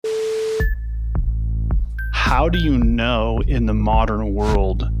how do you know in the modern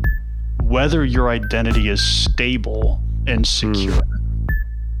world whether your identity is stable and secure?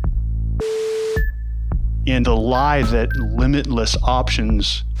 And the lie that limitless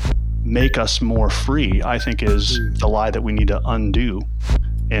options make us more free, I think, is the lie that we need to undo.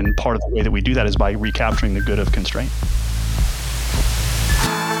 And part of the way that we do that is by recapturing the good of constraint.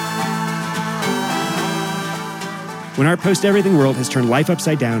 When our post-everything world has turned life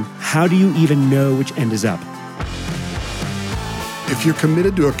upside down, how do you even know which end is up? If you're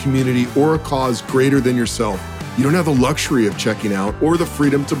committed to a community or a cause greater than yourself, you don't have the luxury of checking out or the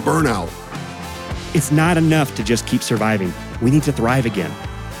freedom to burn out. It's not enough to just keep surviving. We need to thrive again.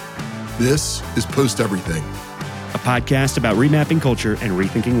 This is Post Everything, a podcast about remapping culture and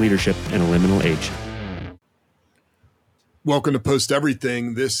rethinking leadership in a liminal age. Welcome to Post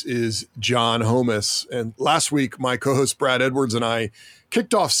Everything. This is John Homus. And last week, my co-host Brad Edwards and I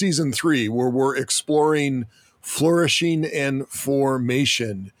kicked off season 3, where we're exploring flourishing and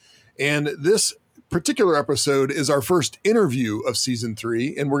formation. And this particular episode is our first interview of season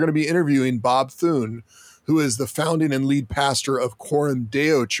 3. And we're going to be interviewing Bob Thune, who is the founding and lead pastor of Coram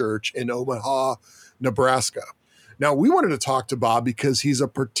Deo Church in Omaha, Nebraska. Now, we wanted to talk to Bob because he's a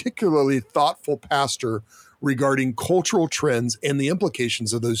particularly thoughtful pastor regarding cultural trends and the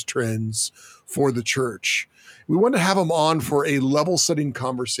implications of those trends for the church. We wanted to have him on for a level-setting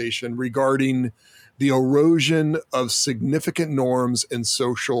conversation regarding the erosion of significant norms and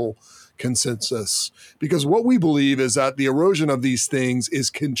social consensus. Because what we believe is that the erosion of these things is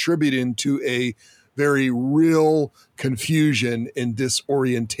contributing to a very real confusion and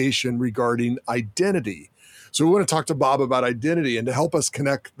disorientation regarding identity. So we want to talk to Bob about identity and to help us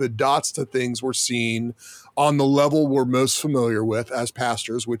connect the dots to things we're seeing on the level we're most familiar with as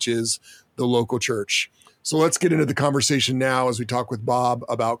pastors, which is the local church. So let's get into the conversation now as we talk with Bob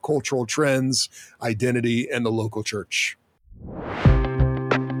about cultural trends, identity, and the local church.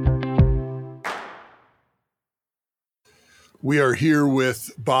 We are here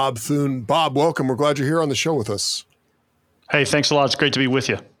with Bob Thune. Bob, welcome. We're glad you're here on the show with us. Hey, thanks a lot. It's great to be with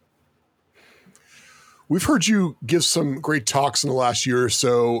you. We've heard you give some great talks in the last year or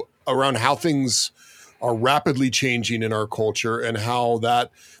so around how things are rapidly changing in our culture and how that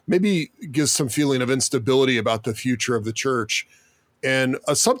maybe gives some feeling of instability about the future of the church. And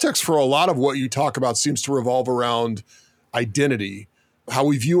a subtext for a lot of what you talk about seems to revolve around identity, how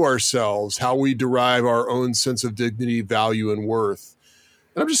we view ourselves, how we derive our own sense of dignity, value, and worth.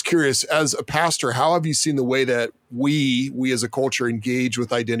 And I'm just curious, as a pastor, how have you seen the way that we as a culture engage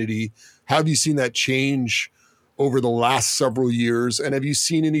with identity? How have you seen that change over the last several years? And have you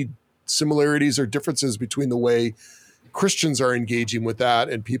seen any similarities or differences between the way Christians are engaging with that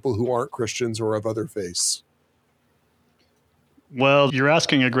and people who aren't Christians or of other faiths? Well, you're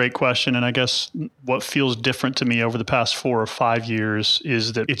asking a great question. And I guess what feels different to me over the past 4 or 5 years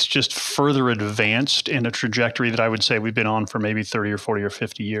is that it's just further advanced in a trajectory that I would say we've been on for maybe 30 or 40 or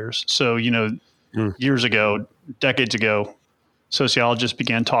 50 years. So, years ago, decades ago, sociologists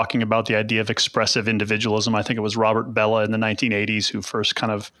began talking about the idea of expressive individualism. I think it was Robert Bellah in the 1980s who first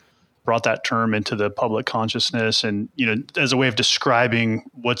kind of brought that term into the public consciousness and, as a way of describing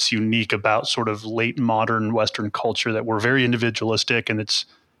what's unique about sort of late modern Western culture, that we're very individualistic and it's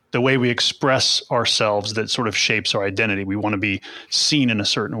the way we express ourselves that sort of shapes our identity. We want to be seen in a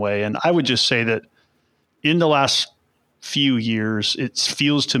certain way. And I would just say that in the last few years, it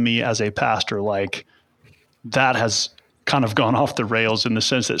feels to me as a pastor like that has kind of gone off the rails in the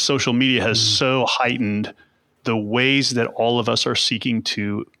sense that social media has so heightened the ways that all of us are seeking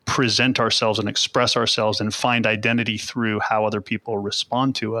to present ourselves and express ourselves and find identity through how other people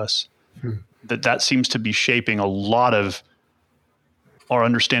respond to us, that seems to be shaping a lot of our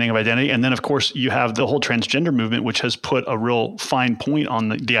understanding of identity. And then, of course, you have the whole transgender movement, which has put a real fine point on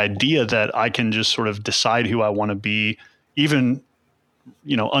the idea that I can just sort of decide who I want to be, even,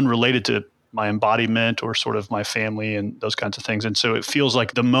 unrelated to my embodiment or sort of my family and those kinds of things. And so it feels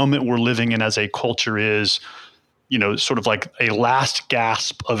like the moment we're living in as a culture is, sort of like a last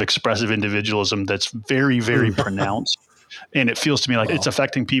gasp of expressive individualism that's very, very pronounced. And it feels to me like it's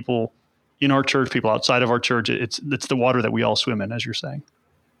affecting people in our church, people outside of our church. It's the water that we all swim in, as you're saying.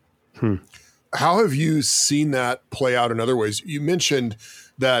 How have you seen that play out in other ways? You mentioned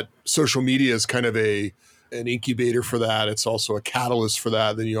that social media is kind of an incubator for that. It's also a catalyst for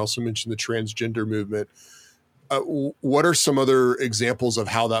that. Then you also mentioned the transgender movement. What are some other examples of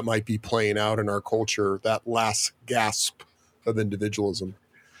how that might be playing out in our culture, that last gasp of individualism?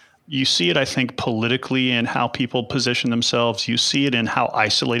 You see it, I think, politically in how people position themselves. You see it in how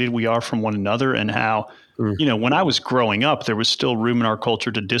isolated we are from one another and how when I was growing up, there was still room in our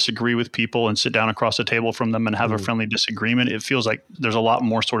culture to disagree with people and sit down across the table from them and have a friendly disagreement. It feels like there's a lot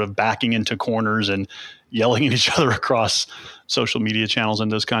more sort of backing into corners and yelling at each other across social media channels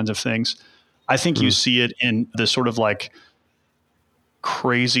and those kinds of things. I think you see it in the sort of like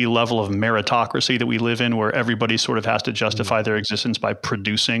crazy level of meritocracy that we live in, where everybody sort of has to justify their existence by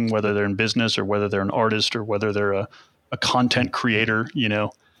producing, whether they're in business or whether they're an artist or whether they're a content creator.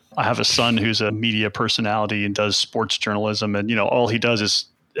 I have a son who's a media personality and does sports journalism, and all he does is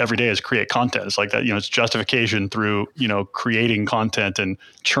every day is create content. It's like that, it's justification through creating content and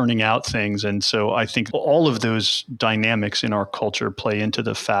churning out things. And so I think all of those dynamics in our culture play into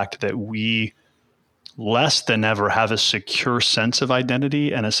the fact that we less than ever have a secure sense of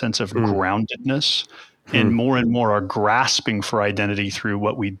identity and a sense of groundedness, and more are grasping for identity through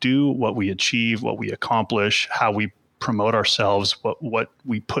what we do, what we achieve, what we accomplish, how we promote ourselves, what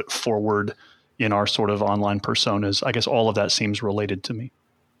we put forward in our sort of online personas. I guess all of that seems related to me.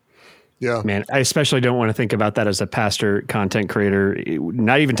 Yeah, man, I especially don't want to think about that as a pastor, content creator,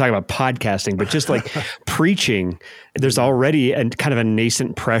 not even talking about podcasting, but just like preaching. There's already a kind of a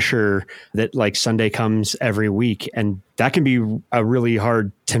nascent pressure that like Sunday comes every week. And that can be a really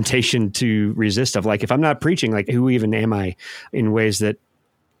hard temptation to resist of like, if I'm not preaching, like who even am I, in ways that,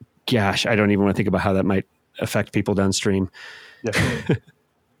 gosh, I don't even want to think about how that might affect people downstream. Yeah.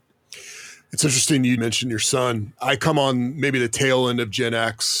 It's interesting you mentioned your son. I come on maybe the tail end of Gen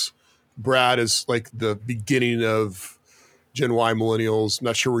X. Brad is like the beginning of Gen Y millennials.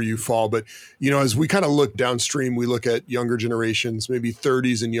 Not sure where you fall, but as we kind of look downstream, we look at younger generations, maybe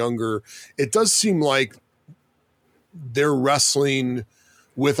 30s and younger. It does seem like they're wrestling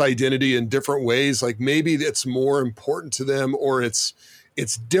with identity in different ways. Like maybe it's more important to them, or it's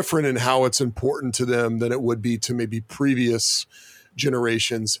different in how it's important to them than it would be to maybe previous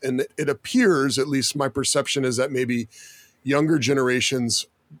generations. And it appears, at least my perception is that maybe younger generations,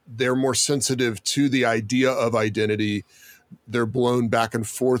 they're more sensitive to the idea of identity. They're blown back and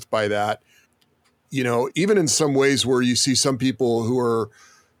forth by that. Even in some ways where you see some people who are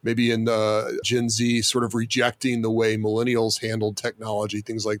maybe in the Gen Z sort of rejecting the way millennials handled technology,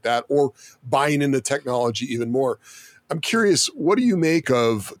 things like that, or buying into technology even more. I'm curious, what do you make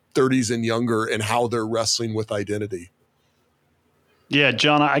of 30s and younger and how they're wrestling with identity? Yeah,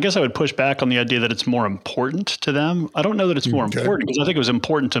 John, I guess I would push back on the idea that it's more important to them. I don't know that it's more important, because I think it was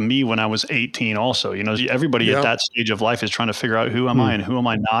important to me when I was 18 also. Everybody at that stage of life is trying to figure out who am I and who am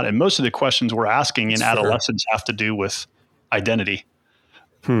I not. And most of the questions we're asking in adolescence have to do with identity.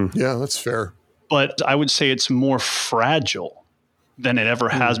 Yeah, that's fair. But I would say it's more fragile than it ever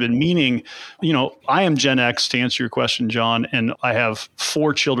has been. Meaning, I am Gen X, to answer your question, John, and I have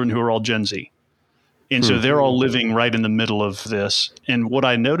 4 children who are all Gen Z. And so they're all living right in the middle of this. And what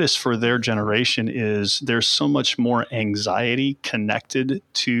I notice for their generation is there's so much more anxiety connected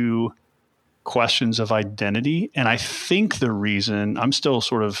to questions of identity. And I think the reason, I'm still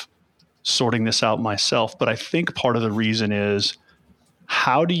sort of sorting this out myself, but I think part of the reason is,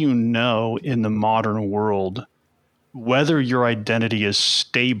 how do you know in the modern world whether your identity is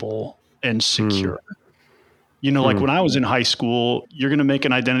stable and secure? Like when I was in high school, you're going to make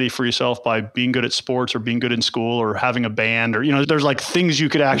an identity for yourself by being good at sports or being good in school or having a band, or, there's like things you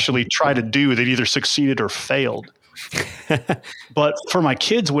could actually try to do that either succeeded or failed. But for my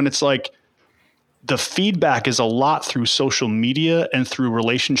kids, when it's like the feedback is a lot through social media and through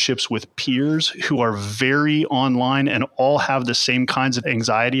relationships with peers who are very online and all have the same kinds of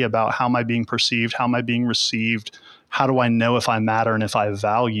anxiety about how am I being perceived? How am I being received? How do I know if I matter and if I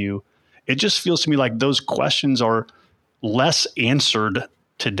value? It just feels to me like those questions are less answered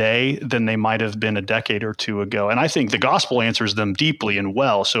today than they might have been a decade or two ago. And I think the gospel answers them deeply and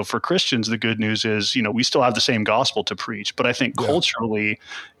well. So for Christians, the good news is, we still have the same gospel to preach. But I think culturally,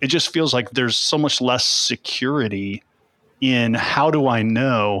 it just feels like there's so much less security in how do I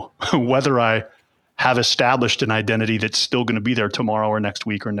know whether I have established an identity that's still going to be there tomorrow or next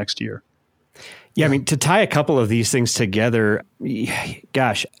week or next year. Yeah, I mean, to tie a couple of these things together,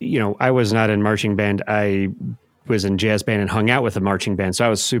 gosh, I was not in marching band. I was in jazz band and hung out with a marching band. So I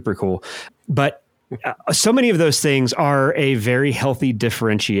was super cool. But so many of those things are a very healthy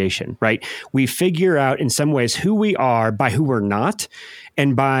differentiation, right? We figure out in some ways who we are by who we're not,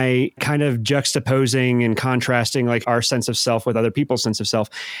 and by kind of juxtaposing and contrasting like our sense of self with other people's sense of self.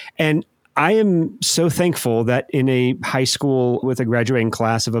 And I am so thankful that in a high school with a graduating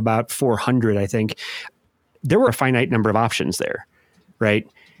class of about 400, I think, there were a finite number of options there, right?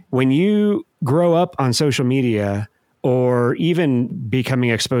 When you grow up on social media or even becoming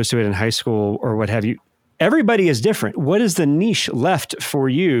exposed to it in high school or what have you, everybody is different. What is the niche left for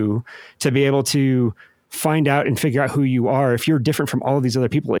you to be able to find out and figure out who you are if you're different from all of these other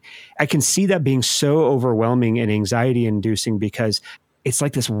people. I can see that being so overwhelming and anxiety inducing because it's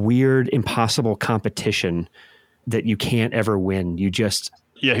like this weird, impossible competition that you can't ever win. You just...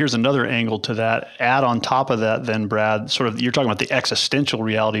 Yeah, here's another angle to that. Add on top of that then, Brad, sort of, you're talking about the existential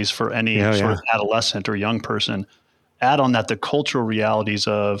realities for any sort of adolescent or young person. Add on that the cultural realities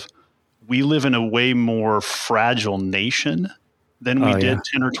of we live in a way more fragile nation than we did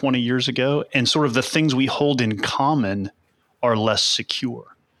 10 or 20 years ago. And sort of the things we hold in common are less secure.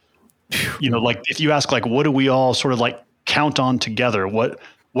 Like if you ask, like, what do we all sort of like count on together?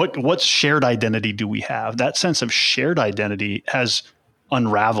 What shared identity do we have? That sense of shared identity has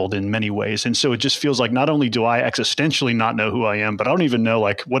unraveled in many ways. And so it just feels like not only do I existentially not know who I am, but I don't even know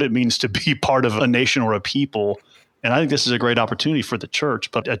like what it means to be part of a nation or a people. And I think this is a great opportunity for the church,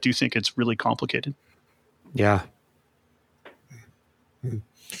 but I do think it's really complicated. Yeah.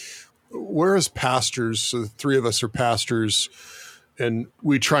 Whereas pastors, so the three of us are pastors, and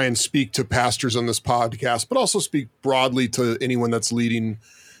we try and speak to pastors on this podcast, but also speak broadly to anyone that's leading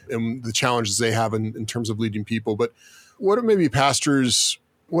and the challenges they have in terms of leading people. But what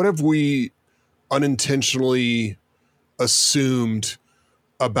have we unintentionally assumed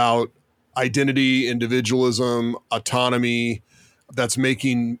about identity, individualism, autonomy, that's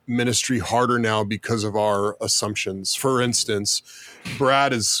making ministry harder now because of our assumptions? For instance,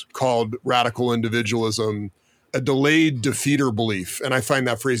 Brad has called radical individualism a delayed defeater belief. And I find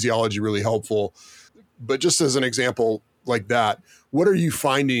that phraseology really helpful. But just as an example like that, what are you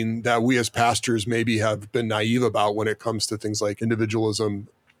finding that we as pastors maybe have been naive about when it comes to things like individualism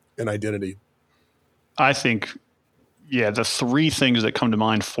and identity? I think, the three things that come to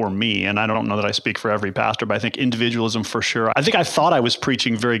mind for me, and I don't know that I speak for every pastor, but I think individualism for sure. I think I thought I was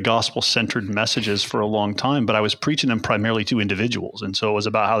preaching very gospel-centered messages for a long time, but I was preaching them primarily to individuals. And so it was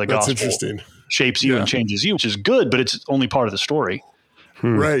about how the gospel shapes you and changes you, which is good, but it's only part of the story.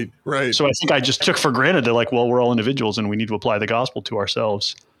 Right. So I think I just took for granted that like, well, we're all individuals and we need to apply the gospel to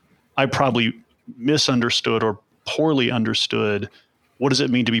ourselves. I probably misunderstood or poorly understood what does it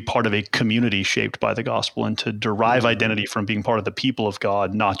mean to be part of a community shaped by the gospel and to derive identity from being part of the people of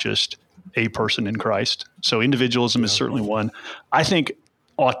God, not just a person in Christ. So individualism is certainly one. I think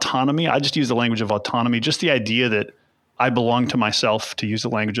autonomy, I just use the language of autonomy, just the idea that I belong to myself, to use the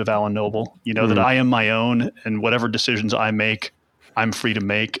language of Alan Noble, that I am my own and whatever decisions I make, I'm free to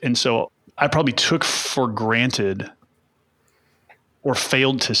make. And so I probably took for granted or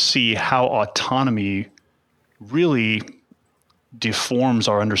failed to see how autonomy really deforms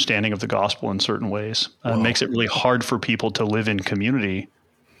our understanding of the gospel in certain ways. It makes it really hard for people to live in community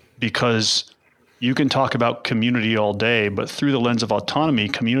because you can talk about community all day, but through the lens of autonomy,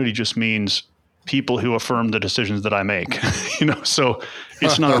 community just means people who affirm the decisions that I make, so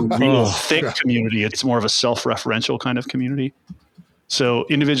it's not a real thick community. It's more of a self-referential kind of community. So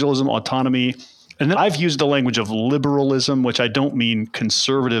individualism, autonomy, and then I've used the language of liberalism, which I don't mean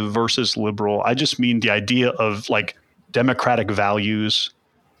conservative versus liberal. I just mean the idea of like democratic values,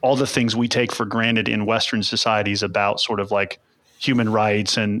 all the things we take for granted in Western societies about sort of like human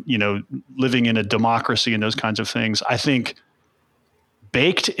rights and, living in a democracy and those kinds of things. I think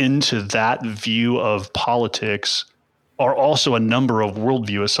baked into that view of politics are also a number of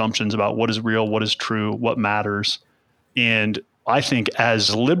worldview assumptions about what is real, what is true, what matters. And I think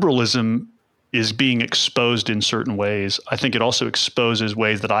as liberalism is being exposed in certain ways, I think it also exposes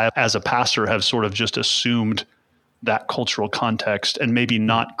ways that I, as a pastor, have sort of just assumed that cultural context and maybe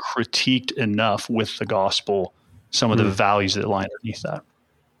not critiqued enough with the gospel some of the values that lie underneath that.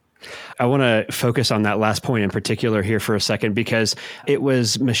 I want to focus on that last point in particular here for a second, because it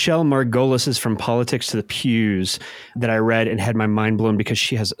was Michelle Margolis's From Politics to the Pews that I read and had my mind blown because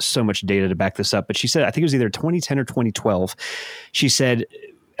she has so much data to back this up. But she said, I think it was either 2010 or 2012, she said,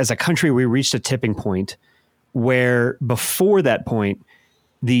 as a country, we reached a tipping point where before that point,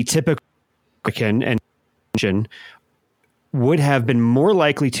 the typical American and would have been more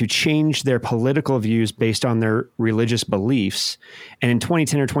likely to change their political views based on their religious beliefs. And in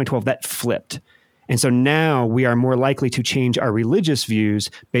 2010 or 2012, that flipped. And so now we are more likely to change our religious views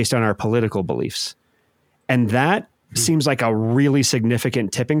based on our political beliefs. And that seems like a really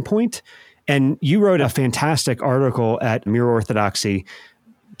significant tipping point. And you wrote a fantastic article at Mere Orthodoxy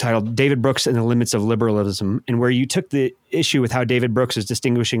titled David Brooks and the Limits of Liberalism, and where you took the issue with how David Brooks is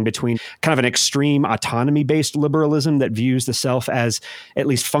distinguishing between kind of an extreme autonomy-based liberalism that views the self as at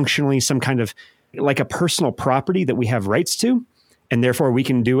least functionally some kind of like a personal property that we have rights to, and therefore we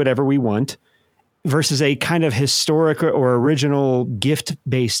can do whatever we want, versus a kind of historic or original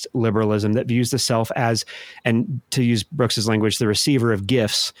gift-based liberalism that views the self as, and to use Brooks's language, the receiver of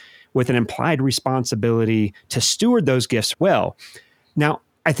gifts, with an implied responsibility to steward those gifts well. Now,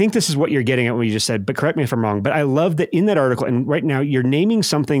 I think this is what you're getting at when you just said, but correct me if I'm wrong, but I love that in that article, and right now you're naming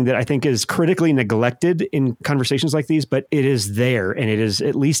something that I think is critically neglected in conversations like these, but it is there and it is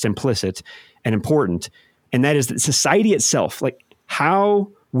at least implicit and important. And that is that society itself, like how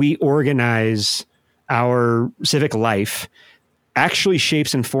we organize our civic life, actually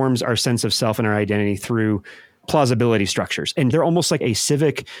shapes and forms our sense of self and our identity through plausibility structures. And they're almost like a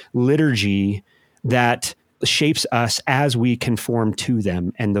civic liturgy that shapes us as we conform to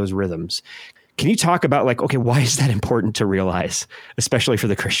them and those rhythms. Can you talk about like, okay, why is that important to realize, especially for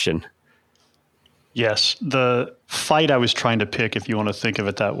the Christian? Yes. The fight I was trying to pick, if you want to think of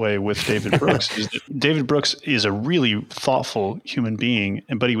it that way, with David Brooks, is that David Brooks is a really thoughtful human being,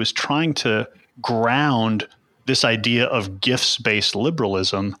 but he was trying to ground this idea of gifts-based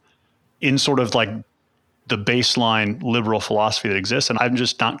liberalism in sort of like the baseline liberal philosophy that exists. And I'm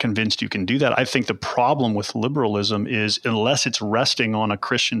just not convinced you can do that. I think the problem with liberalism is unless it's resting on a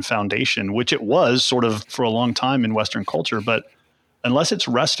Christian foundation, which it was sort of for a long time in Western culture, but unless it's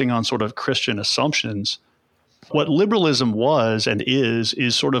resting on sort of Christian assumptions, what liberalism was and is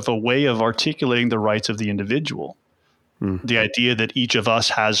sort of a way of articulating the rights of the individual. The idea that each of us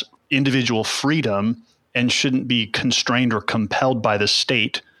has individual freedom and shouldn't be constrained or compelled by the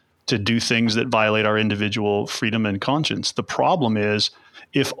state to do things that violate our individual freedom and conscience. The problem is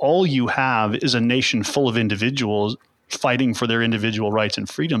if all you have is a nation full of individuals fighting for their individual rights and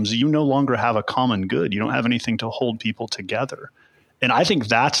freedoms, you no longer have a common good. You don't have anything to hold people together. And I think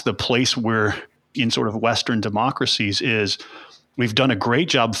that's the place where in sort of Western democracies is we've done a great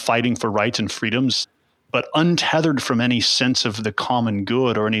job fighting for rights and freedoms, but untethered from any sense of the common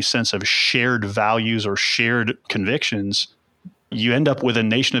good or any sense of shared values or shared convictions. You end up with a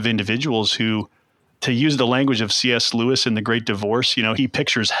nation of individuals who, to use the language of C.S. Lewis in The Great Divorce, he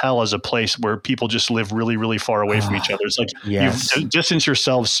pictures hell as a place where people just live really, really far away from each other. It's like you've distanced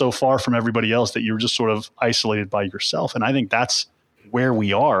yourselves so far from everybody else that you're just sort of isolated by yourself. And I think that's where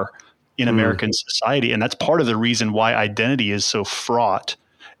we are in American society. And that's part of the reason why identity is so fraught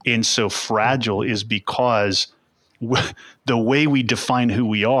and so fragile is because the way we define who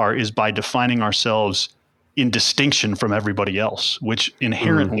we are is by defining ourselves in distinction from everybody else, which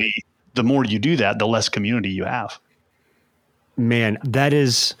inherently, the more you do that, the less community you have. Man, that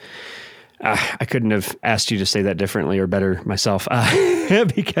is, I couldn't have asked you to say that differently or better myself,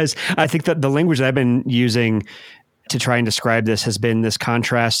 because I think that the language that I've been using to try and describe this has been this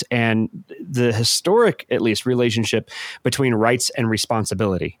contrast and the historic, at least, relationship between rights and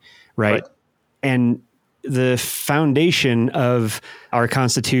responsibility, right? And the foundation of our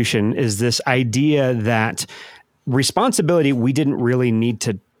Constitution is this idea that responsibility we didn't really need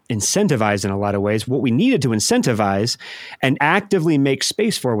to incentivize in a lot of ways. What we needed to incentivize and actively make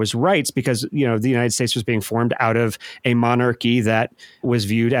space for was rights, because the United States was being formed out of a monarchy that was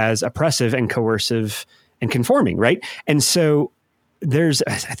viewed as oppressive and coercive and conforming, right? And so there's,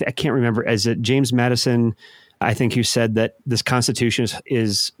 I can't remember, is it James Madison, I think, who said that this Constitution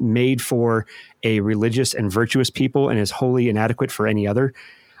is made for a religious and virtuous people and is wholly inadequate for any other.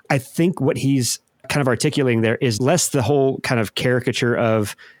 I think what he's kind of articulating there is less the whole kind of caricature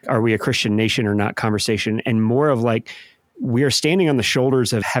of are we a Christian nation or not conversation, and more of like we are standing on the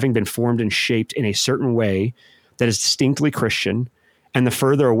shoulders of having been formed and shaped in a certain way that is distinctly Christian. And the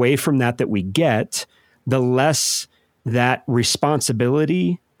further away from that we get, the less that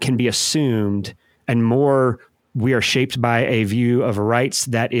responsibility can be assumed and more we are shaped by a view of rights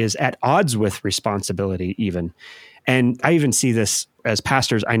that is at odds with responsibility even. And I even see this as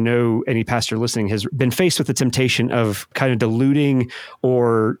pastors. I know any pastor listening has been faced with the temptation of kind of diluting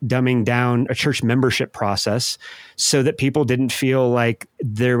or dumbing down a church membership process so that people didn't feel like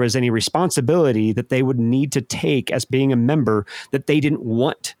there was any responsibility that they would need to take as being a member that they didn't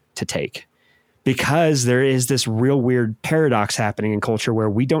want to take. Because there is this real weird paradox happening in culture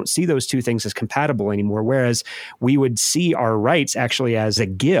where we don't see those two things as compatible anymore, whereas we would see our rights actually as a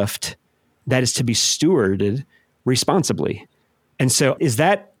gift that is to be stewarded responsibly. And so is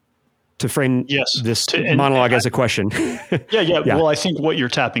that, to frame this monologue as a question? Yeah. Well, I think what you're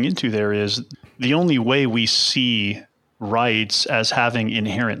tapping into there is the only way we see rights as having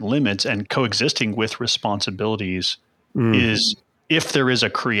inherent limits and coexisting with responsibilities is if there is a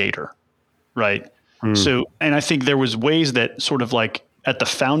creator. Right. So, and I think there was ways that sort of like at the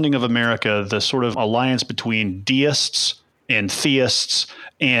founding of America, the sort of alliance between deists and theists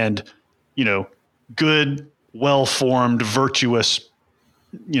and, good, well-formed, virtuous,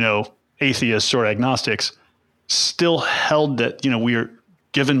 atheists or agnostics still held that,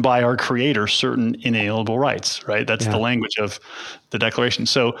 given by our creator certain inalienable rights, right? That's the language of the Declaration.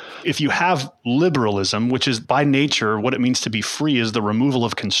 So if you have liberalism, which is by nature, what it means to be free is the removal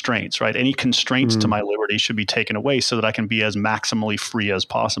of constraints, right? Any constraints to my liberty should be taken away so that I can be as maximally free as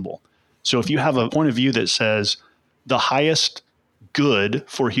possible. So if you have a point of view that says the highest good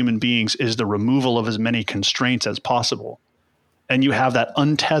for human beings is the removal of as many constraints as possible, and you have that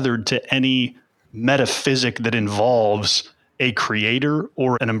untethered to any metaphysic that involves a creator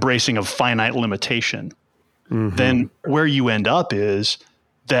or an embracing of finite limitation, then where you end up is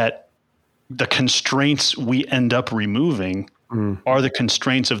that the constraints we end up removing are the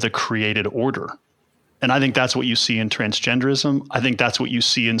constraints of the created order. And I think that's what you see in transgenderism. I think that's what you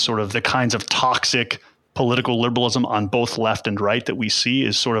see in sort of the kinds of toxic political liberalism on both left and right that we see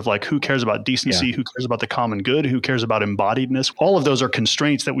is sort of like, who cares about decency? Who cares about the common good? Who cares about embodiedness? All of those are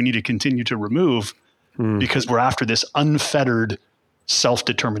constraints that we need to continue to remove because we're after this unfettered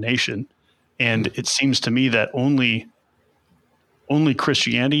self-determination. And it seems to me that only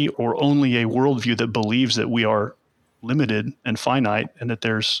Christianity or only a worldview that believes that we are limited and finite and that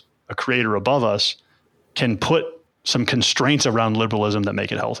there's a creator above us can put some constraints around liberalism that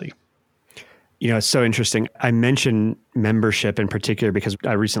make it healthy. It's so interesting. I mention membership in particular because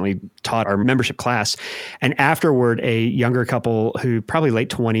I recently taught our membership class. And afterward, a younger couple who probably late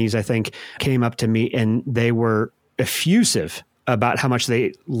 20s, I think, came up to me and they were effusive about how much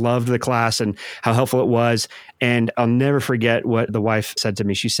they loved the class and how helpful it was. And I'll never forget what the wife said to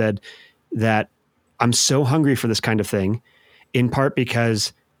me. She said that I'm so hungry for this kind of thing, in part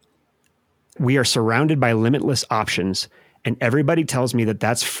because we are surrounded by limitless options and everybody tells me that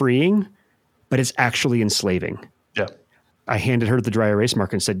that's freeing, but it's actually enslaving. Yeah. I handed her the dry erase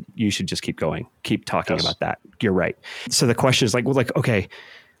marker and said, you should just keep going, keep talking about that. You're right. So the question is okay,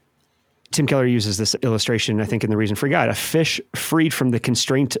 Tim Keller uses this illustration, I think, in The Reason for God. A fish freed from the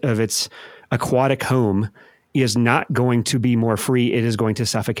constraint of its aquatic home is not going to be more free. It is going to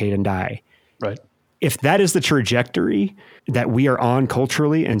suffocate and die. Right. If that is the trajectory that we are on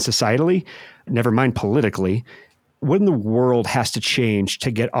culturally and societally, never mind politically, what in the world has to change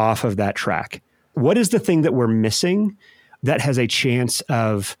to get off of that track? What is the thing that we're missing that has a chance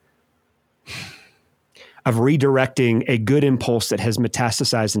of redirecting a good impulse that has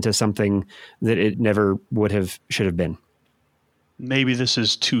metastasized into something that it never should have been? Maybe this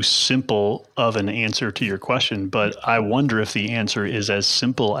is too simple of an answer to your question, but I wonder if the answer is as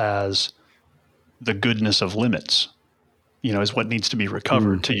simple as the goodness of limits, is what needs to be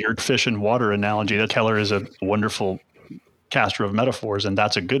recovered. To your fish and water analogy, that Keller is a wonderful caster of metaphors, and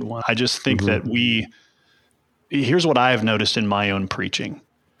that's a good one. I just think that here's what I have noticed in my own preaching.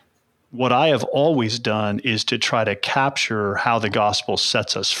 What I have always done is to try to capture how the gospel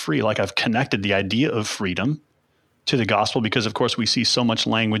sets us free. Like I've connected the idea of freedom to the gospel because, of course, we see so much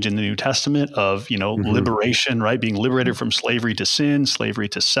language in the New Testament of, liberation, right? Being liberated from slavery to sin, slavery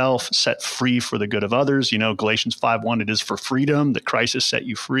to self, set free for the good of others. Galatians 5:1, it is for freedom that Christ has set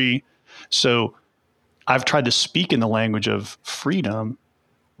you free. So I've tried to speak in the language of freedom.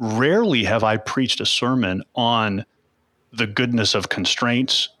 Rarely have I preached a sermon on the goodness of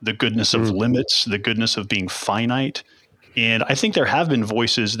constraints, the goodness of limits, the goodness of being finite. And I think there have been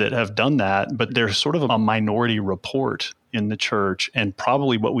voices that have done that, but they're sort of a minority report in the church. And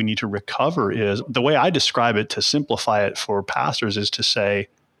probably what we need to recover is, the way I describe it to simplify it for pastors is to say,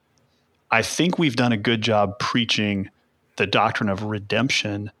 I think we've done a good job preaching the doctrine of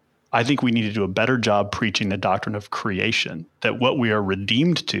redemption. I think we need to do a better job preaching the doctrine of creation, that what we are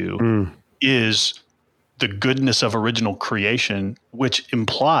redeemed to is the goodness of original creation, which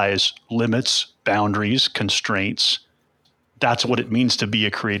implies limits, boundaries, constraints. That's what it means to be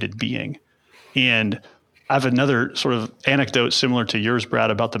a created being. And I have another sort of anecdote similar to yours, Brad,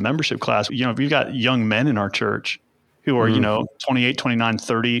 about the membership class. We've got young men in our church who are, 28, 29,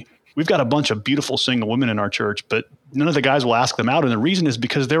 30. We've got a bunch of beautiful single women in our church, but none of the guys will ask them out. And the reason is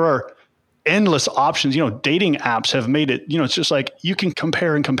because there are endless options. Dating apps have made it, it's just like you can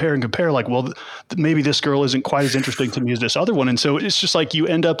compare and compare and compare. Like, well, maybe this girl isn't quite as interesting to me as this other one. And so it's just like you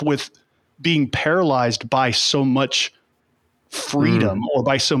end up with being paralyzed by so much freedom or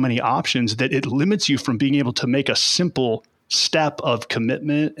by so many options that it limits you from being able to make a simple step of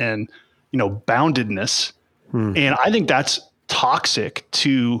commitment and, boundedness. And I think that's toxic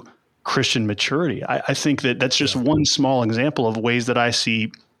to Christian maturity. I think that that's just one small example of ways that I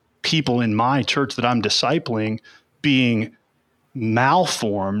see people in my church that I'm discipling being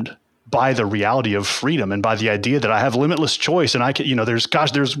malformed by the reality of freedom and by the idea that I have limitless choice and I can, there's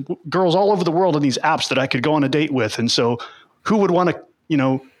girls all over the world in these apps that I could go on a date with. And so who would want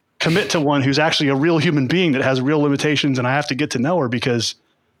to, commit to one who's actually a real human being that has real limitations, and I have to get to know her because,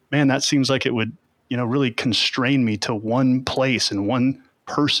 man, that seems like it would, really constrain me to one place and one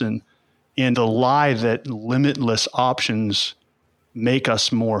person. And the lie that limitless options make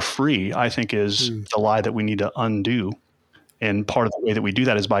us more free, I think, is the lie that we need to undo. And part of the way that we do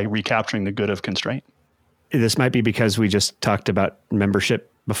that is by recapturing the good of constraint. This might be because we just talked about membership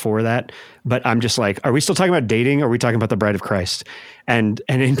before that, but I'm just like, are we still talking about dating? Or are we talking about the bride of Christ? And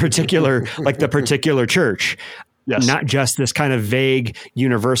in particular, like the particular church, Yes. Not just this kind of vague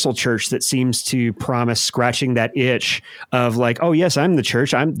universal church that seems to promise scratching that itch of like, oh yes, I'm the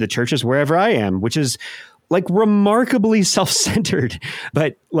church. The church is wherever I am, which is like remarkably self-centered.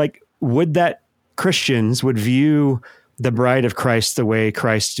 But like, would that Christians would view the bride of Christ the way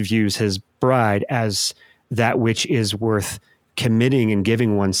Christ views his bride, as that which is worth committing and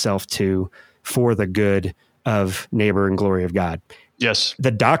giving oneself to for the good of neighbor and glory of God. Yes.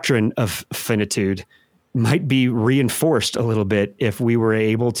 The doctrine of finitude might be reinforced a little bit if we were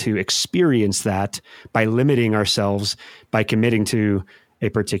able to experience that by limiting ourselves, by committing to a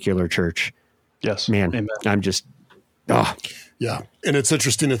particular church. Yes. Man, Amen. I'm just, Yeah. And it's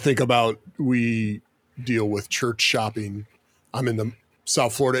interesting to think about, we deal with church shopping. I'm in the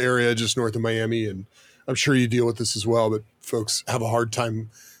South Florida area, just north of Miami, and I'm sure you deal with this as well, but folks have a hard time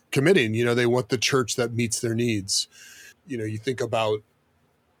committing. They want the church that meets their needs. You think about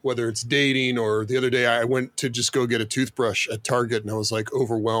whether it's dating, or the other day I went to just go get a toothbrush at Target and I was like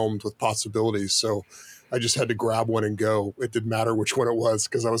overwhelmed with possibilities. So I just had to grab one and go. It didn't matter which one it was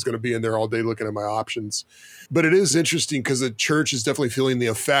because I was going to be in there all day looking at my options. But it is interesting because the church is definitely feeling the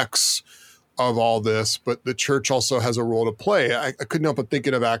effects of all this, but the church also has a role to play. I couldn't help but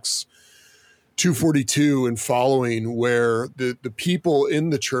thinking of Acts 2:42 and following, where the people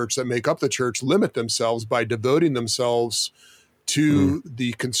in the church that make up the church limit themselves by devoting themselves to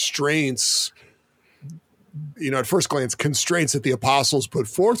the constraints, at first glance, constraints that the apostles put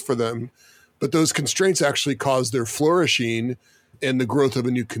forth for them, but those constraints actually cause their flourishing and the growth of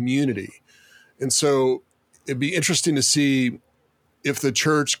a new community. And so it'd be interesting to see if the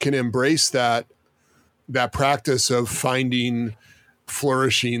church can embrace that practice of finding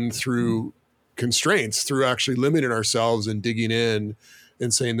flourishing through constraints, through actually limiting ourselves and digging in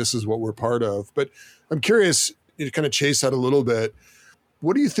and saying, this is what we're part of. But I'm curious, to kind of chase that a little bit,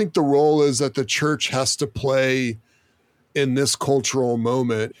 what do you think the role is that the church has to play in this cultural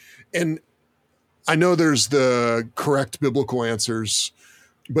moment? And I know there's the correct biblical answers,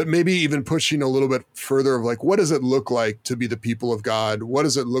 but maybe even pushing a little bit further of like, what does it look like to be the people of God? What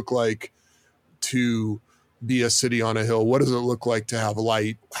does it look like to be a city on a hill? What does it look like to have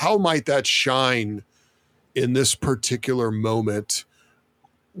light? How might that shine in this particular moment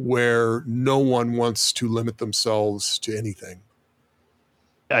where no one wants to limit themselves to anything?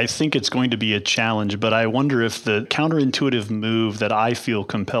 I think it's going to be a challenge, but I wonder if the counterintuitive move that I feel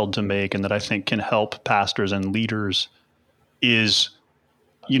compelled to make and that I think can help pastors and leaders is,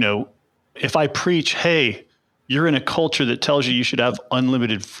 if I preach, hey, you're in a culture that tells you should have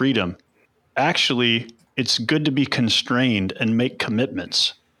unlimited freedom. Actually, it's good to be constrained and make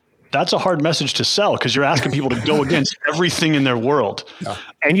commitments. That's a hard message to sell because you're asking people to go against everything in their world. Yeah.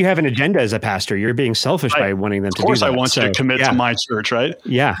 And you have an agenda as a pastor. You're being selfish by wanting them to do that. Of course I want you to commit to my church, right?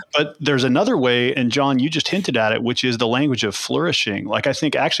 Yeah. But there's another way, and John, you just hinted at it, which is the language of flourishing. Like, I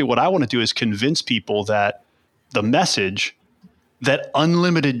think actually what I want to do is convince people that the message that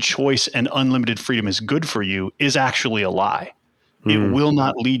unlimited choice and unlimited freedom is good for you is actually a lie. It will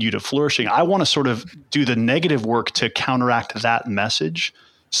not lead you to flourishing. I want to sort of do the negative work to counteract that message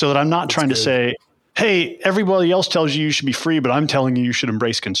so that I'm not trying to say, hey, everybody else tells you should be free, but I'm telling you should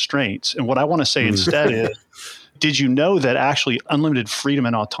embrace constraints. And what I want to say instead is, did you know that actually unlimited freedom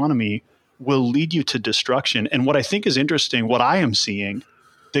and autonomy will lead you to destruction? And what I think is interesting, what I am seeing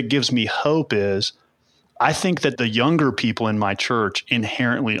that gives me hope is, I think that the younger people in my church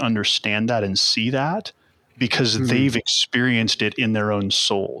inherently understand that and see that because they've experienced it in their own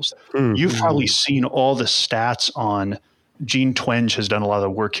souls. You've probably seen all the stats on, Gene Twenge has done a lot of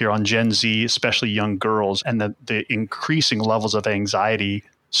the work here on Gen Z, especially young girls, and the increasing levels of anxiety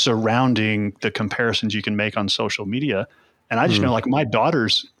surrounding the comparisons you can make on social media. And I just know, like, my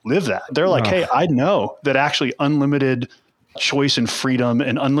daughters live that. They're like, hey, I know that actually unlimited choice and freedom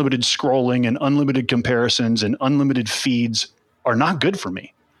and unlimited scrolling and unlimited comparisons and unlimited feeds are not good for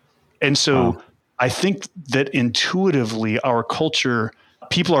me. And so I think that intuitively our culture,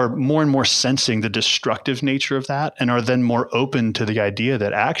 people are more and more sensing the destructive nature of that and are then more open to the idea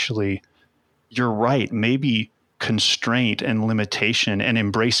that actually you're right. Maybe constraint and limitation and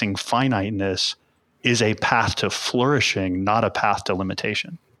embracing finiteness is a path to flourishing, not a path to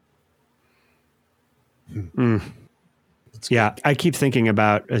limitation. Yeah, I keep thinking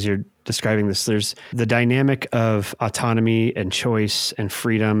about, as you're describing this, there's the dynamic of autonomy and choice and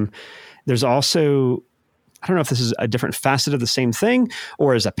freedom. There's also, I don't know if this is a different facet of the same thing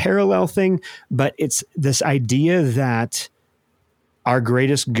or is a parallel thing, but it's this idea that our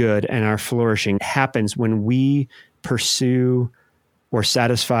greatest good and our flourishing happens when we pursue or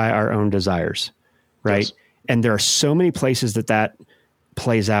satisfy our own desires, right? Yes. And there are so many places that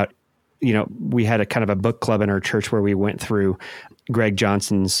plays out. You know, we had a kind of a book club in our church where we went through Greg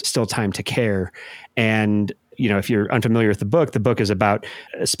Johnson's Still Time to Care. And, you know, if you're unfamiliar with the book is about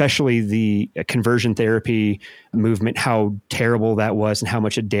especially the conversion therapy movement, how terrible that was and how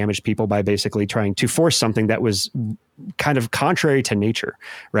much it damaged people by basically trying to force something that was kind of contrary to nature,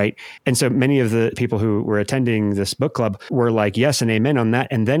 right? And so many of the people who were attending this book club were like, yes and amen on that.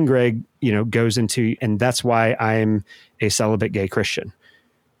 And then Greg, you know, goes into, and that's why I'm a celibate gay Christian.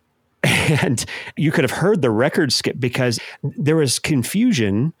 And you could have heard the record skip because there was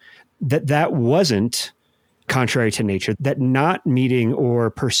confusion that wasn't contrary to nature, that not meeting or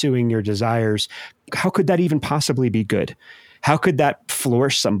pursuing your desires, how could that even possibly be good? How could that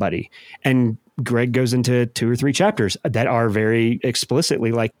flourish somebody? And Greg goes into 2 or 3 chapters that are very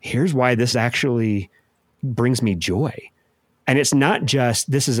explicitly like, here's why this actually brings me joy. And it's not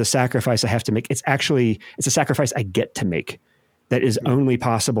just, this is a sacrifice I have to make. It's a sacrifice I get to make. That is only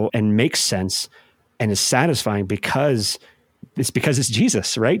possible and makes sense and is satisfying because it's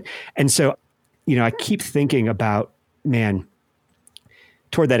Jesus, right? And so, you know, I keep thinking about, man,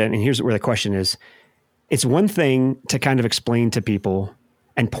 toward that end, and here's where the question is. It's one thing to kind of explain to people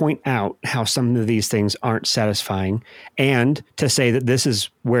and point out how some of these things aren't satisfying and to say that this is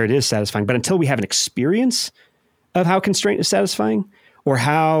where it is satisfying. But until we have an experience of how constraint is satisfying or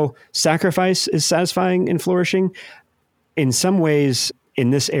how sacrifice is satisfying and flourishing, in some ways,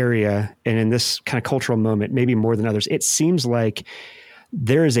 in this area and in this kind of cultural moment, maybe more than others, it seems like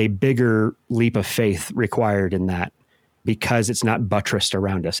there is a bigger leap of faith required in that because it's not buttressed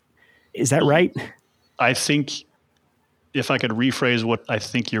around us. Is that right? I think if I could rephrase what I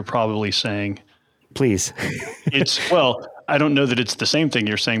think you're probably saying. Please. I don't know that it's the same thing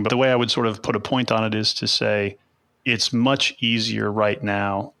you're saying, but the way I would sort of put a point on it is to say it's much easier right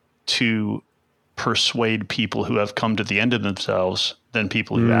now to persuade people who have come to the end of themselves than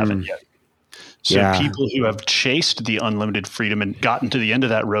people who haven't yet. So people who have chased the unlimited freedom and gotten to the end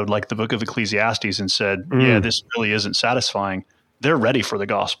of that road, like the book of Ecclesiastes, and said, yeah, this really isn't satisfying, they're ready for the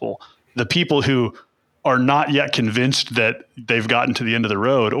gospel. The people who are not yet convinced that they've gotten to the end of the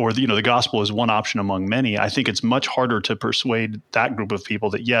road, or the gospel is one option among many, I think it's much harder to persuade that group of people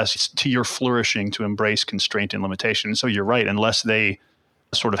that, yes, it's to your flourishing to embrace constraint and limitation. And so you're right, unless they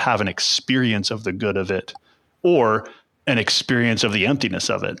sort of have an experience of the good of it or an experience of the emptiness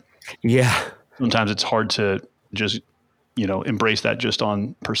of it. Yeah. Sometimes it's hard to just, embrace that just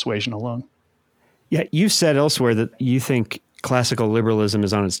on persuasion alone. Yeah. You've said elsewhere that you think classical liberalism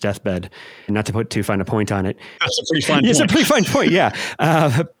is on its deathbed. Not to put too fine a point on it. That's a pretty fine point. It's a pretty fine point. Yeah.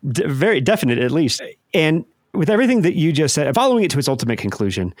 Very definite, at least. And with everything that you just said, following it to its ultimate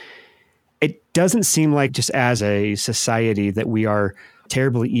conclusion, it doesn't seem like just as a society that we are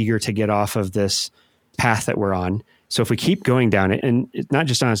terribly eager to get off of this path that we're on. So if we keep going down it, and it's not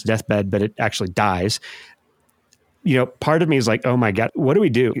just on its deathbed, but it actually dies, part of me is like, oh my God, what do we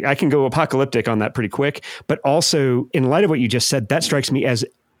do? I can go apocalyptic on that pretty quick, but also in light of what you just said, that strikes me as,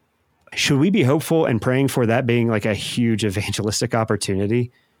 should we be hopeful and praying for that being like a huge evangelistic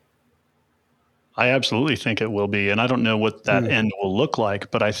opportunity? I absolutely think it will be. And I don't know what that end will look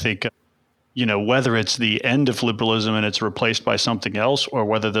like, but I think whether it's the end of liberalism and it's replaced by something else, or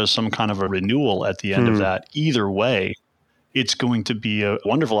whether there's some kind of a renewal at the end of that, either way, it's going to be a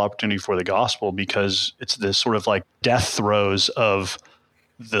wonderful opportunity for the gospel, because it's this sort of like death throes of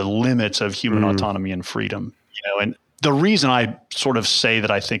the limits of human autonomy and freedom. And the reason I sort of say that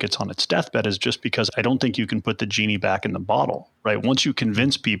I think it's on its deathbed is just because I don't think you can put the genie back in the bottle, right? Once you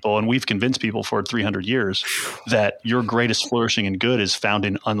convince people, and we've convinced people for 300 years, that your greatest flourishing and good is found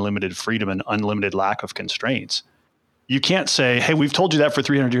in unlimited freedom and unlimited lack of constraints. You can't say, hey, we've told you that for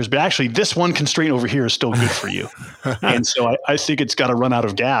 300 years, but actually this one constraint over here is still good for you. And so I think it's got to run out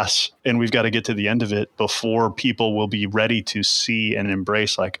of gas, and we've got to get to the end of it before people will be ready to see and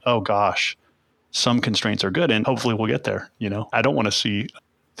embrace, like, oh gosh, some constraints are good, and hopefully we'll get there. I don't want to see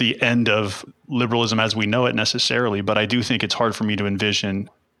the end of liberalism as we know it necessarily, but I do think it's hard for me to envision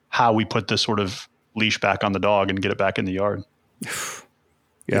how we put this sort of leash back on the dog and get it back in the yard.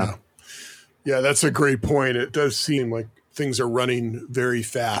 Yeah. Yeah, that's a great point. It does seem like things are running very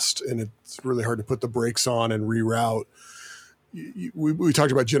fast, and it's really hard to put the brakes on and reroute. we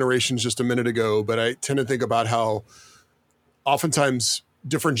talked about generations just a minute ago, but I tend to think about how oftentimes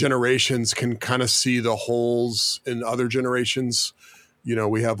different generations can kind of see the holes in other generations.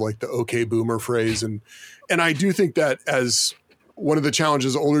 We have like the okay boomer phrase. And I do think that as one of the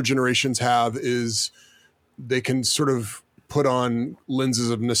challenges older generations have is they can sort of put on lenses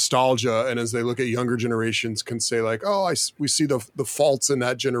of nostalgia. And as they look at younger generations can say like, oh, we see the faults in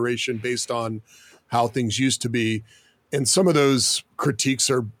that generation based on how things used to be. And some of those critiques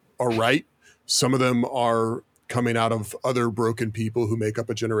are right. Some of them are coming out of other broken people who make up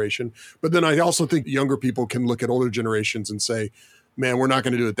a generation. But then I also think younger people can look at older generations and say, man, we're not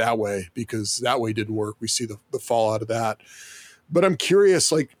going to do it that way because that way didn't work. We see the fallout of that. But I'm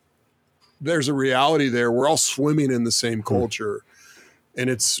curious, like, there's a reality there. We're all swimming in the same culture and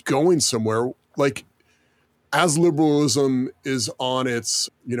it's going somewhere. Like, as liberalism is on its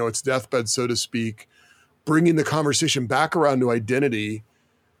deathbed, so to speak, bringing the conversation back around to identity,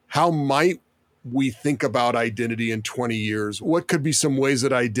 how might we think about identity in 20 years? What could be some ways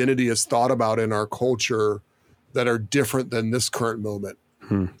that identity is thought about in our culture that are different than this current moment?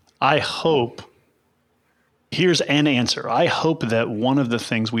 I hope, here's an answer. I hope that one of the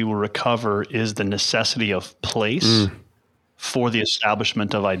things we will recover is the necessity of place for the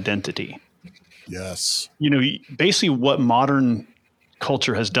establishment of identity. Yes. Basically what modern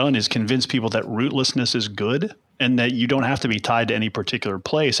culture has done is convince people that rootlessness is good and that you don't have to be tied to any particular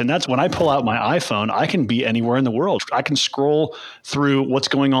place. And that's when I pull out my iPhone, I can be anywhere in the world. I can scroll through what's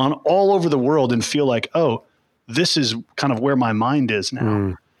going on all over the world and feel like, oh, this is kind of where my mind is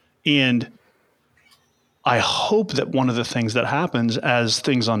now. And I hope that one of the things that happens as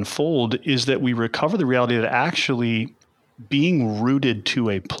things unfold is that we recover the reality that actually being rooted to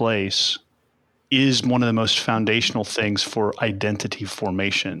a place is one of the most foundational things for identity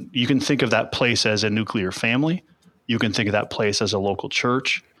formation. You can think of that place as a nuclear family. You can think of that place as a local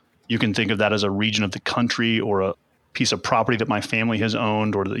church. You can think of that as a region of the country or a piece of property that my family has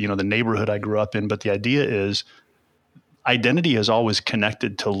owned or the neighborhood I grew up in. But the idea is identity is always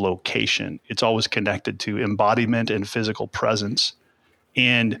connected to location. It's always connected to embodiment and physical presence.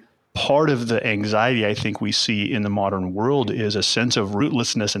 And part of the anxiety I think we see in the modern world is a sense of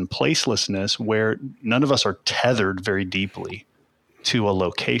rootlessness and placelessness where none of us are tethered very deeply to a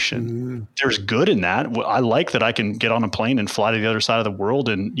location. There's good in that. I like that I can get on a plane and fly to the other side of the world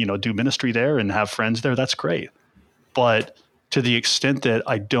and, do ministry there and have friends there. That's great. But to the extent that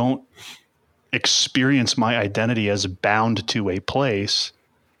I don't experience my identity as bound to a place,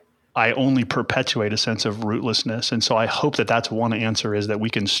 I only perpetuate a sense of rootlessness. And so I hope that that's one answer, is that we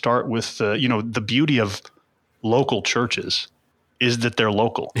can start with the beauty of local churches is that they're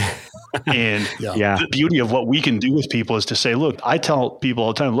local. And the beauty of what we can do with people is to say, look, I tell people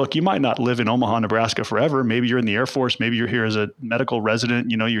all the time, look, you might not live in Omaha, Nebraska forever. Maybe you're in the Air Force. Maybe you're here as a medical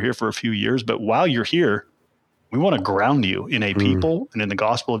resident. You're here for a few years. But while you're here, we want to ground you in a people and in the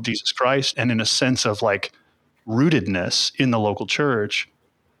gospel of Jesus Christ and in a sense of like rootedness in the local church.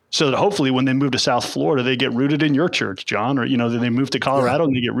 So that hopefully when they move to South Florida, they get rooted in your church, John, or, they move to Colorado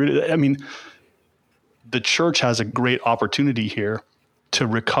and they get rooted. I mean, the church has a great opportunity here to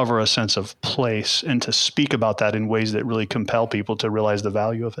recover a sense of place and to speak about that in ways that really compel people to realize the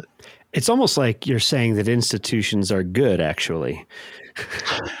value of it. It's almost like you're saying that institutions are good, actually.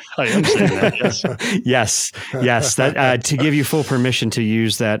 I am saying that, yes. Yes. That to give you full permission to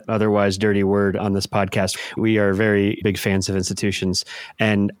use that otherwise dirty word on this podcast. We are very big fans of institutions.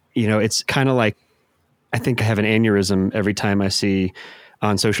 And, it's kind of like, I think I have an aneurysm every time I see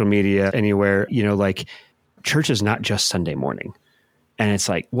on social media anywhere, like church is not just Sunday morning. And it's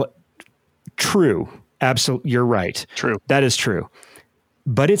like, what? True. Absolutely. You're right. True. That is true.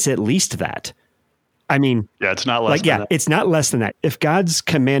 But it's at least that. I mean, it's not less than that. It's not less than that. If God's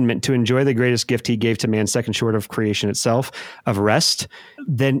commandment to enjoy the greatest gift he gave to man, second short of creation itself, of rest,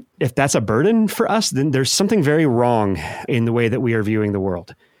 then if that's a burden for us, then there's something very wrong in the way that we are viewing the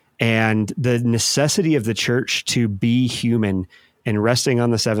world. And the necessity of the church to be human and resting on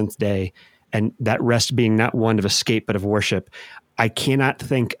the seventh day, and that rest being not one of escape, but of worship, I cannot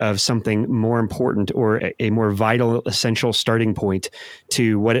think of something more important or a more vital, essential starting point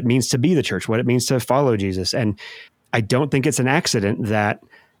to what it means to be the church, what it means to follow Jesus. And I don't think it's an accident that,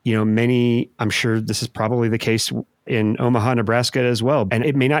 I'm sure this is probably the case in Omaha, Nebraska as well. And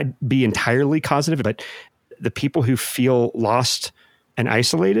it may not be entirely causative, but the people who feel lost and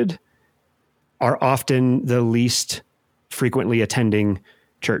isolated are often the least frequently attending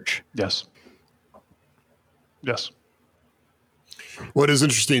church. Yes. What is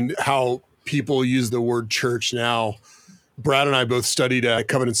interesting, how people use the word church now. Brad and I both studied at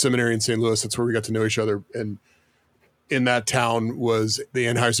Covenant Seminary in St. Louis. That's where we got to know each other. And in that town was the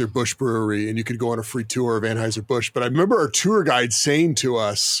Anheuser-Busch Brewery, and you could go on a free tour of Anheuser-Busch. But I remember our tour guide saying to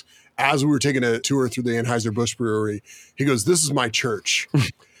us, as we were taking a tour through the Anheuser-Busch Brewery, he goes, "This is my church."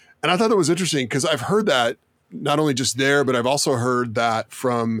 And I thought that was interesting because I've heard that not only just there, but I've also heard that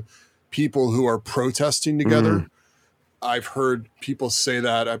from people who are protesting together. I've heard people say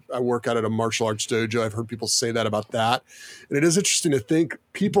that. I work out at a martial arts dojo. I've heard people say that about that. And it is interesting to think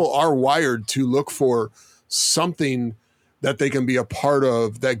people are wired to look for something that they can be a part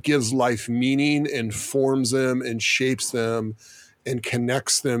of that gives life meaning, informs them and shapes them and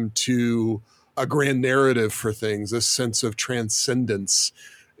connects them to a grand narrative for things, this sense of transcendence.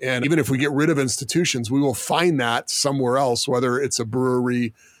 And even if we get rid of institutions, we will find that somewhere else, whether it's a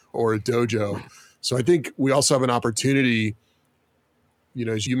brewery or a dojo. So I think we also have an opportunity,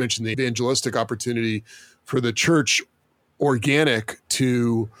 as you mentioned, the evangelistic opportunity for the church organic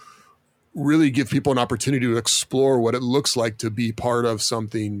to really give people an opportunity to explore what it looks like to be part of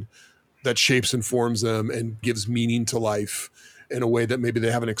something that shapes and forms them and gives meaning to life in a way that maybe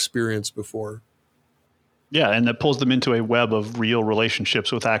they haven't experienced before. Yeah, and that pulls them into a web of real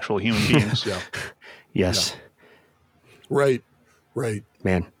relationships with actual human beings. Yes. Yeah. Right.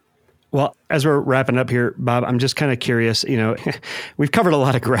 Man. Well, as we're wrapping up here, Bob, I'm just kind of curious, we've covered a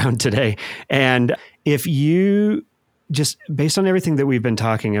lot of ground today. And if you just, based on everything that we've been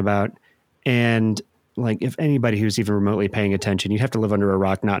talking about, and like if anybody who's even remotely paying attention, you'd have to live under a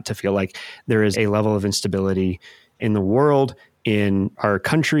rock not to feel like there is a level of instability in the world, in our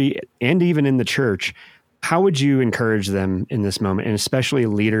country, and even in the church. How would you encourage them in this moment, and especially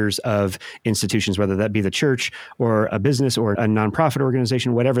leaders of institutions, whether that be the church or a business or a nonprofit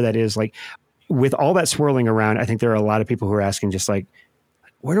organization, whatever that is, like with all that swirling around, I think there are a lot of people who are asking just like,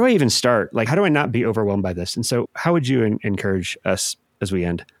 where do I even start? Like, how do I not be overwhelmed by this? And so how would you encourage us as we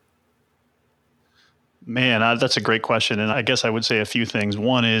end? Man, that's a great question. And I guess I would say a few things.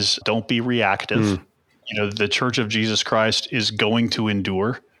 One is don't be reactive. The Church of Jesus Christ is going to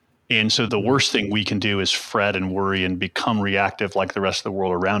endure. And so the worst thing we can do is fret and worry and become reactive like the rest of the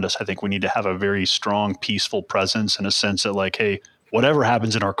world around us. I think we need to have a very strong, peaceful presence in a sense that like, hey, whatever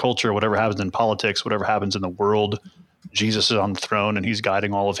happens in our culture, whatever happens in politics, whatever happens in the world, Jesus is on the throne and he's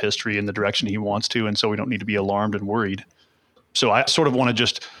guiding all of history in the direction he wants to. And so we don't need to be alarmed and worried. So I sort of want to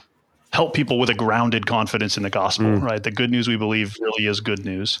just help people with a grounded confidence in the gospel, right? The good news we believe really is good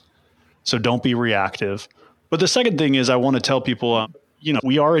news. So don't be reactive. But the second thing is I want to tell people,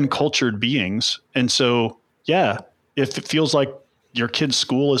 we are encultured beings. And so, if it feels like your kid's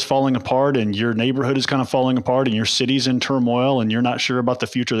school is falling apart and your neighborhood is kind of falling apart and your city's in turmoil and you're not sure about the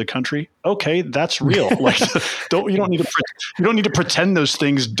future of the country, okay, that's real. Like, you don't need to pretend those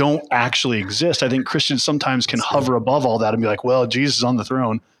things don't actually exist. I think Christians sometimes can hover above all that and be like, well, Jesus is on the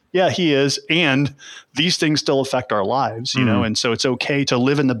throne. Yeah, he is. And these things still affect our lives, and so it's okay to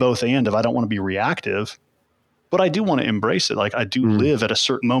live in the both and of I don't want to be reactive, but I do want to embrace it. Like I do live at a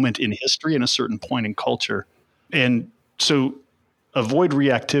certain moment in history and a certain point in culture. And so avoid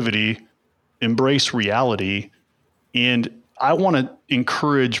reactivity, embrace reality. And I want to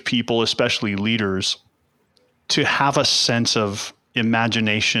encourage people, especially leaders, to have a sense of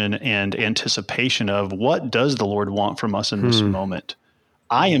imagination and anticipation of what does the Lord want from us in this moment.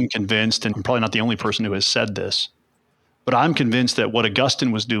 I am convinced, and I'm probably not the only person who has said this, but I'm convinced that what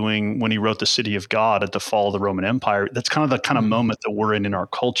Augustine was doing when he wrote The City of God at the fall of the Roman Empire, that's kind of the kind of moment that we're in our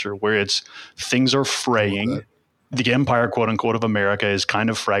culture where it's things are fraying. The empire, quote unquote, of America is kind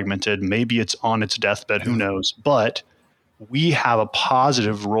of fragmented. Maybe it's on its deathbed, who knows? But we have a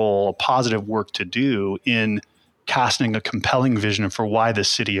positive role, a positive work to do in casting a compelling vision for why the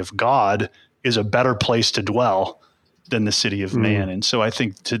city of God is a better place to dwell than the city of man. And so I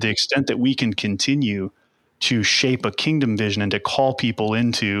think to the extent that we can continue to shape a kingdom vision and to call people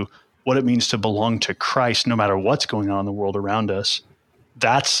into what it means to belong to Christ, no matter what's going on in the world around us,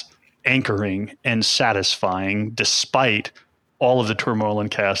 that's anchoring and satisfying despite all of the turmoil and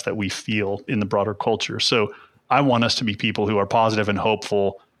chaos that we feel in the broader culture. So I want us to be people who are positive and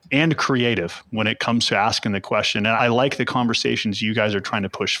hopeful and creative when it comes to asking the question. And I like the conversations you guys are trying to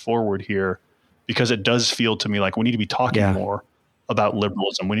push forward here, because it does feel to me like we need to be talking more about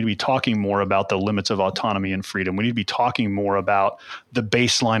liberalism. We need to be talking more about the limits of autonomy and freedom. We need to be talking more about the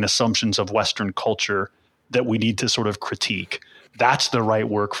baseline assumptions of Western culture that we need to sort of critique. That's the right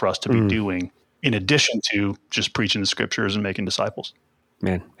work for us to be doing, in addition to just preaching the scriptures and making disciples.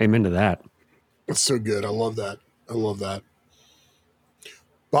 Man, amen to that. That's so good. I love that.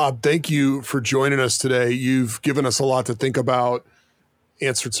 Bob, thank you for joining us today. You've given us a lot to think about,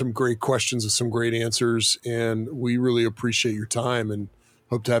 answered some great questions with some great answers, and we really appreciate your time and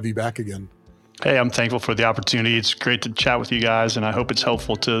hope to have you back again. Hey, I'm thankful for the opportunity. It's great to chat with you guys, and I hope it's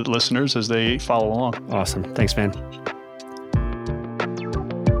helpful to listeners as they follow along. Awesome. Thanks, man.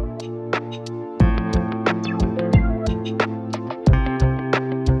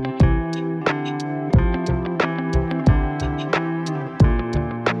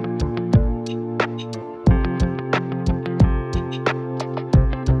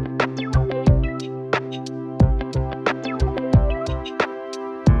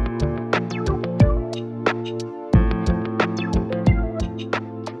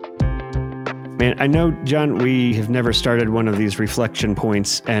 Man, I know, John, we have never started one of these reflection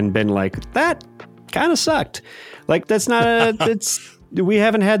points and been like, that kind of sucked. Like, that's not we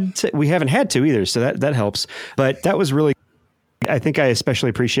haven't had to either. So that helps. But that was really, I think I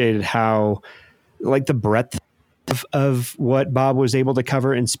especially appreciated how, like, the breadth of what Bob was able to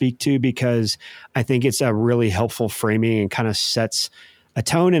cover and speak to, because I think it's a really helpful framing and kind of sets a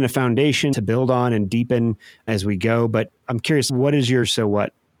tone and a foundation to build on and deepen as we go. But I'm curious, what is your so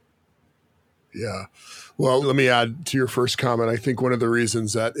what? Yeah. Well, let me add to your first comment. I think one of the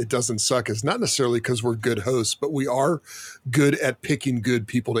reasons that it doesn't suck is not necessarily because we're good hosts, but we are good at picking good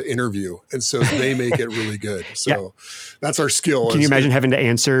people to interview. And so they make it really good. So that's our skill. Can you imagine having to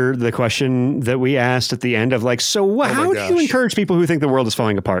answer the question that we asked at the end of like, so how do you encourage people who think the world is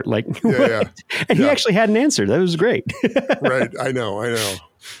falling apart? Like, and he actually had an answer. That was great. Right. I know.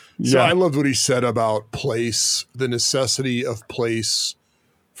 So I loved what he said about place, the necessity of place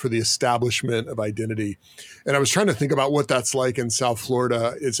for the establishment of identity. And I was trying to think about what that's like in South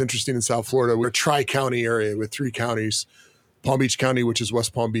Florida. It's interesting in South Florida. We're a tri-county area with 3 counties, Palm Beach County, which is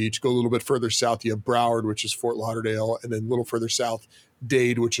West Palm Beach. Go a little bit further south, you have Broward, which is Fort Lauderdale, and then a little further south,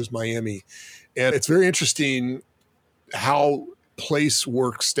 Dade, which is Miami. And it's very interesting how place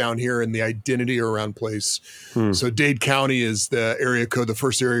works down here and the identity around place. So Dade County is the area code. The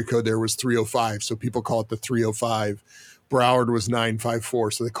first area code there was 305. So people call it the 305. Broward was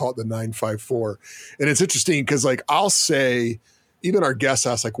 954, so they call it the 954. And it's interesting because, like, I'll say, even our guests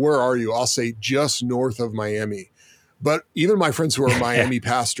ask, like, where are you? I'll say just north of Miami. But even my friends who are Miami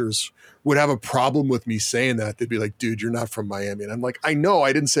pastors would have a problem with me saying that. They'd be like, dude, you're not from Miami. And I'm like, I know,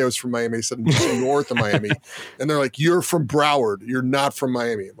 I didn't say I was from Miami. I said I'm just north of Miami. And they're like, you're from Broward. You're not from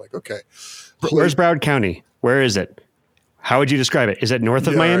Miami. I'm like, okay. Where's Broward County? Where is it? How would you describe it? Is it north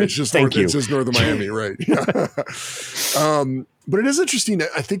of Miami? It's just Thank you. It's just north of Miami, right? Yeah. But it is interesting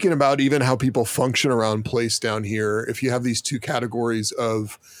thinking about even how people function around place down here. If you have these 2 categories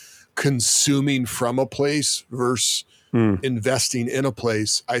of consuming from a place versus investing in a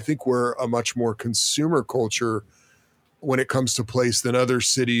place, I think we're a much more consumer culture when it comes to place than other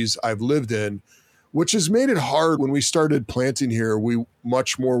cities I've lived in, which has made it hard. When we started planting here, we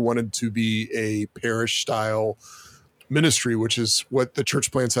much more wanted to be a parish style ministry, which is what the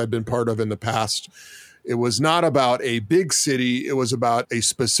church plants I've been part of in the past. It was not about a big city. It was about a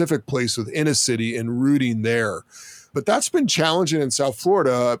specific place within a city and rooting there. But that's been challenging in South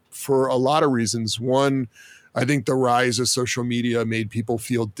Florida for a lot of reasons. One, I think the rise of social media made people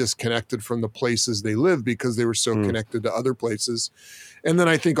feel disconnected from the places they live because they were so connected to other places. And then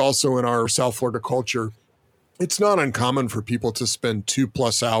I think also in our South Florida culture, it's not uncommon for people to spend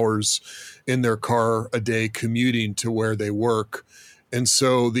 2+ hours in their car a day commuting to where they work. And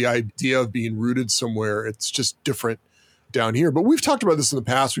so the idea of being rooted somewhere, it's just different down here. But we've talked about this in the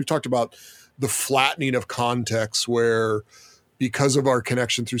past. We've talked about the flattening of context where, because of our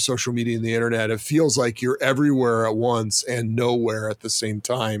connection through social media and the internet, it feels like you're everywhere at once and nowhere at the same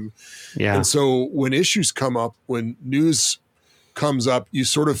time. Yeah. And so when issues come up, when news comes up, you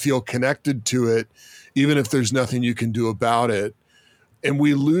sort of feel connected to it, even if there's nothing you can do about it. And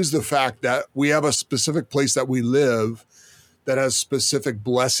we lose the fact that we have a specific place that we live that has specific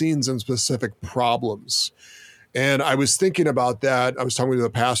blessings and specific problems. And I was thinking about that. I was talking to a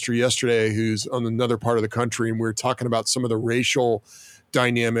pastor yesterday who's on another part of the country, and we were talking about some of the racial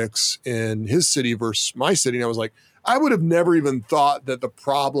dynamics in his city versus my city. And I was like, I would have never even thought that the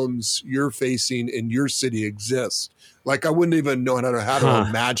problems you're facing in your city exist. Like, I wouldn't even know how to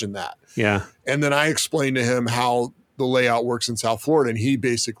imagine that. Yeah. And then I explained to him how the layout works in South Florida, and he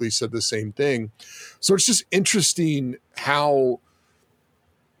basically said the same thing. So it's just interesting how,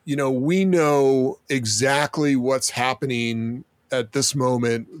 we know exactly what's happening at this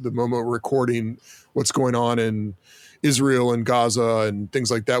moment, the moment we're recording, what's going on in Israel and Gaza and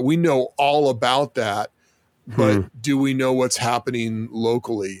things like that. We know all about that, but do we know what's happening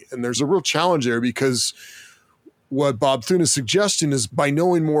locally? And there's a real challenge there, because what Bob Thune is suggesting is, by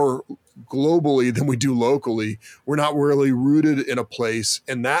knowing more globally than we do locally, we're not really rooted in a place.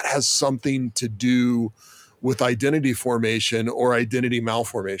 And that has something to do with identity formation or identity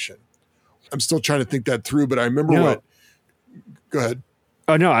malformation. I'm still trying to think that through, but I remember go ahead.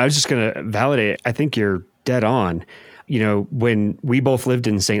 Oh, no, I was just going to validate it. I think you're dead on. When we both lived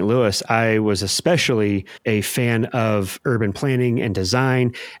in St. Louis, I was especially a fan of urban planning and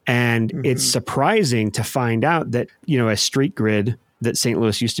design. And it's surprising to find out that, a street grid that St.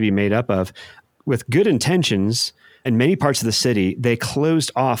 Louis used to be made up of, with good intentions, in many parts of the city, they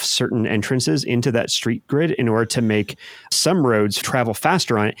closed off certain entrances into that street grid in order to make some roads travel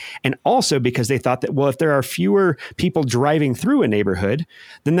faster on it. And also because they thought that, well, if there are fewer people driving through a neighborhood,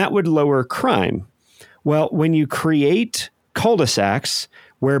 then that would lower crime. Well, when you create cul-de-sacs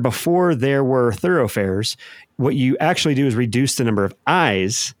where before there were thoroughfares, what you actually do is reduce the number of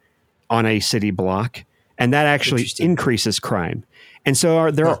eyes on a city block, and that actually increases crime. And so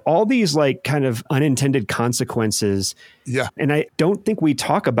there are all these like kind of unintended consequences. Yeah. And I don't think we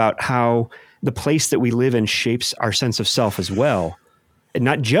talk about how the place that we live in shapes our sense of self as well. And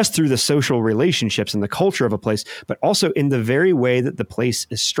not just through the social relationships and the culture of a place, but also in the very way that the place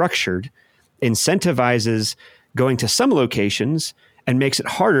is structured, incentivizes going to some locations and makes it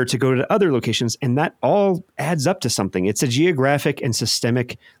harder to go to other locations. And that all adds up to something. It's a geographic and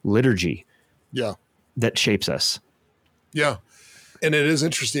systemic liturgy that shapes us. Yeah. And it is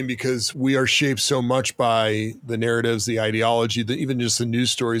interesting because we are shaped so much by the narratives, the ideology, even just the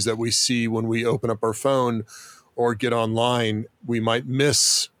news stories that we see when we open up our phone or get online. We might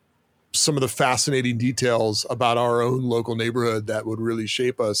miss some of the fascinating details about our own local neighborhood that would really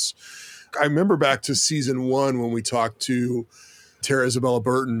shape us. I remember back to season 1 when we talked to Tara Isabella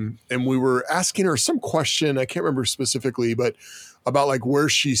Burton and we were asking her some question, I can't remember specifically, but about like where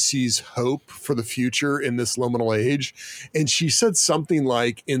she sees hope for the future in this liminal age. And she said something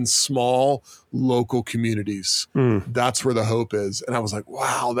like in small local communities, that's where the hope is. And I was like,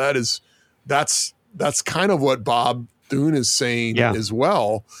 wow, that's kind of what Bob Thune is saying as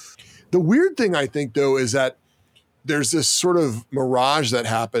well. The weird thing I think though, is that there's this sort of mirage that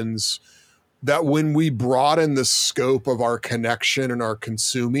happens that when we broaden the scope of our connection and our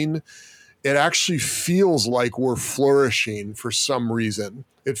consuming, it actually feels like we're flourishing for some reason.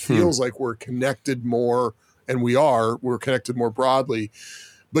 It feels like we're connected more, and we're connected more broadly,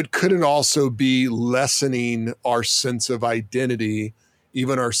 but could it also be lessening our sense of identity,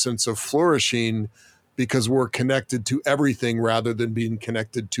 even our sense of flourishing, because we're connected to everything rather than being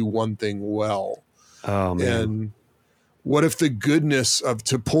connected to one thing well? Oh, man. And what if the goodness of,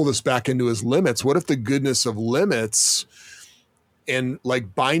 to pull this back into his limits, what if the goodness of limits and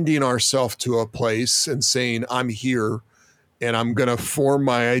like binding ourselves to a place and saying, I'm here and I'm going to form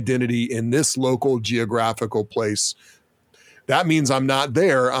my identity in this local geographical place. That means I'm not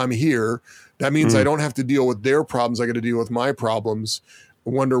there. I'm here. That means I don't have to deal with their problems. I got to deal with my problems. I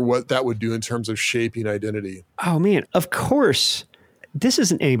wonder what that would do in terms of shaping identity. Oh man, of course, this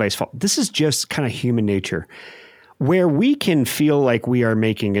isn't anybody's fault. This is just kind of human nature where we can feel like we are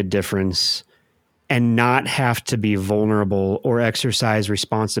making a difference and not have to be vulnerable or exercise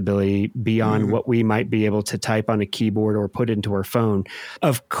responsibility beyond what we might be able to type on a keyboard or put into our phone.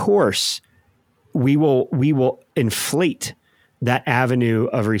 Of course, we will inflate that avenue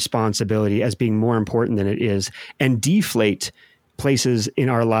of responsibility as being more important than it is, and deflate places in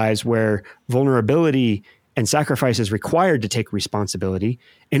our lives where vulnerability and sacrifice is required to take responsibility.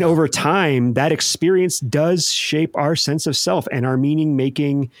 And over time, that experience does shape our sense of self and our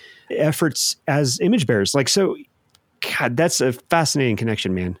meaning-making efforts as image bearers. Like, so, God, that's a fascinating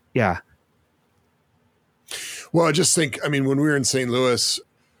connection, man. Yeah. Well, I just think, I mean, when we were in St. Louis,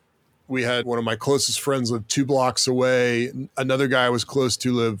 we had one of my closest friends live 2 blocks away. Another guy I was close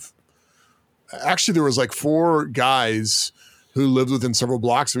to lived, actually there was like 4 guys who lived within several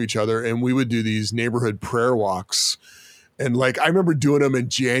blocks of each other. And we would do these neighborhood prayer walks. And like, I remember doing them in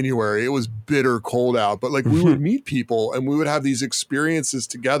January. It was bitter cold out, but like we would meet people and we would have these experiences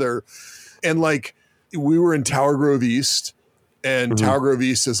together. And like, we were in Tower Grove East, and Tower Grove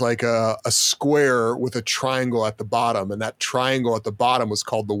East is like a square with a triangle at the bottom. And that triangle at the bottom was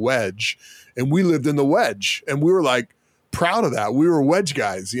called the Wedge. And we lived in the Wedge, and we were like proud of that. We were Wedge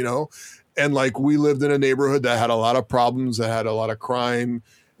guys, you know? And like, we lived in a neighborhood that had a lot of problems, that had a lot of crime.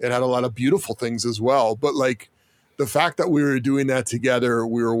 It had a lot of beautiful things as well. But like, the fact that we were doing that together,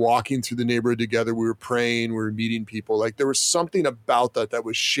 we were walking through the neighborhood together, we were praying, we were meeting people. Like, there was something about that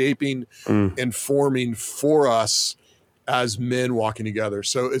was shaping and forming for us as men walking together.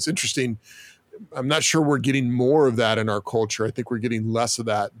 So it's interesting. I'm not sure we're getting more of that in our culture. I think we're getting less of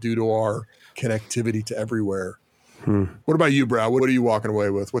that due to our connectivity to everywhere. What about you, Brad? What are you walking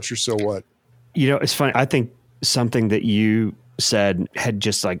away with? What's your so what? You know, it's funny. I think something that you said had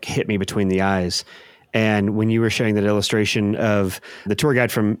just like hit me between the eyes. And when you were sharing that illustration of the tour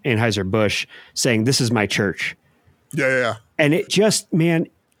guide from Anheuser-Busch saying, "This is my church." Yeah. And it just, man,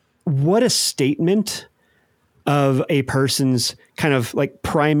 what a statement of a person's kind of like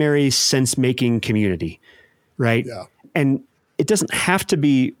primary sense-making community, right? Yeah. And it doesn't have to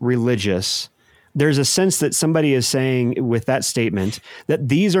be religious. There's a sense that somebody is saying with that statement that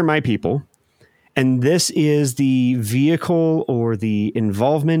these are my people, and this is the vehicle or the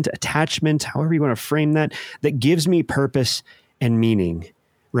involvement, attachment, however you want to frame that, that gives me purpose and meaning,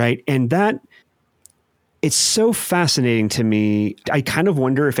 right? And that, it's so fascinating to me. I kind of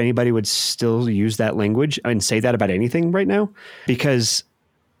wonder if anybody would still use that language and say that about anything right now, because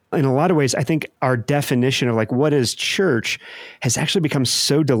in a lot of ways, I think our definition of like what is church has actually become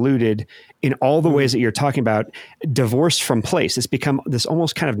so diluted in all the ways that you're talking about, divorced from place. It's become this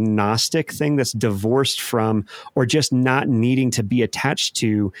almost kind of Gnostic thing that's divorced from, or just not needing to be attached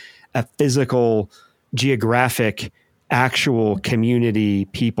to a physical, geographic, actual community,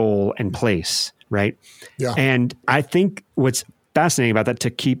 people, and place. Right. Yeah. And I think what's fascinating about that, to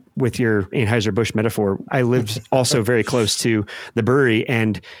keep with your Anheuser-Busch metaphor, I lived also very close to the brewery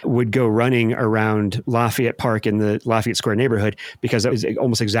and would go running around Lafayette Park in the Lafayette Square neighborhood, because it was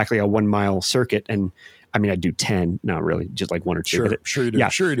almost exactly a 1 mile circuit. And I mean, I'd do 10, not really, just like 1 or 2. Sure you do. Yeah.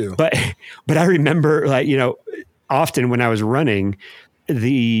 Sure you do. But I remember, like, often when I was running,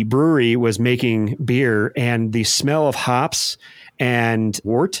 the brewery was making beer, and the smell of hops and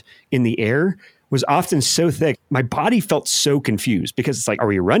wort in the air was often so thick. My body felt so confused, because it's like, are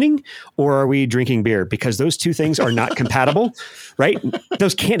we running or are we drinking beer? Because those two things are not compatible, right?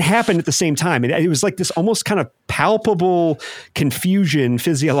 Those can't happen at the same time. And it was like this almost kind of palpable confusion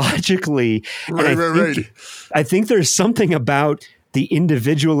physiologically. Right. I think there's something about the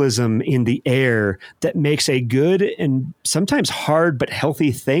individualism in the air that makes a good and sometimes hard but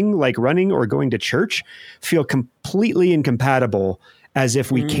healthy thing like running or going to church feel completely incompatible, as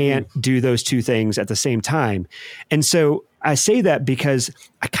if we can't do those two things at the same time. And so I say that because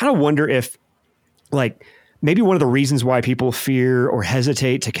I kind of wonder if, like, maybe one of the reasons why people fear or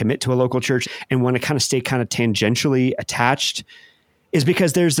hesitate to commit to a local church and want to kind of stay kind of tangentially attached is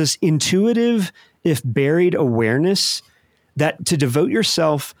because there's this intuitive, if buried, awareness that to devote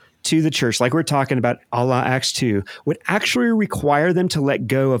yourself to the church, like we're talking about a la Acts 2, would actually require them to let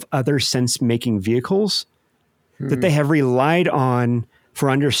go of other sense-making vehicles that they have relied on for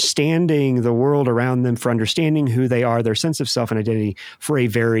understanding the world around them, for understanding who they are, their sense of self and identity, for a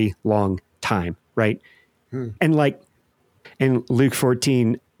very long time, right? And like in Luke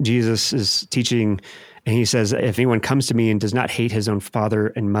 14, Jesus is teaching, and he says, if anyone comes to me and does not hate his own father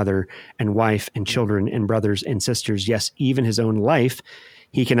and mother and wife and children and brothers and sisters, yes, even his own life,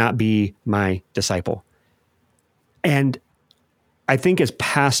 he cannot be my disciple. And I think as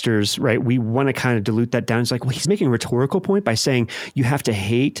pastors, right, we want to kind of dilute that down. It's like, well, he's making a rhetorical point by saying you have to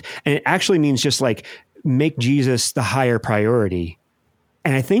hate. And it actually means just like make Jesus the higher priority.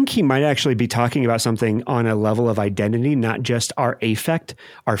 And I think he might actually be talking about something on a level of identity, not just our affect,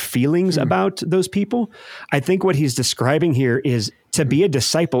 our feelings about those people. I think what he's describing here is to be a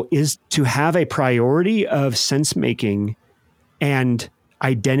disciple is to have a priority of sense making and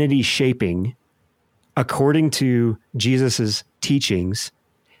identity shaping according to Jesus's teachings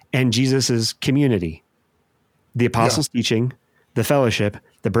and Jesus's community, the apostles' teaching, the fellowship,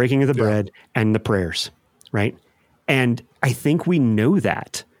 the breaking of the bread, and the prayers, right? And I think we know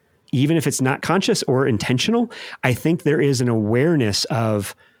that, even if it's not conscious or intentional. I think there is an awareness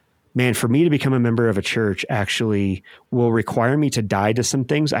of, man, for me to become a member of a church actually will require me to die to some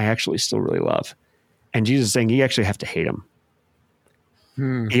things I actually still really love. And Jesus is saying you actually have to hate them,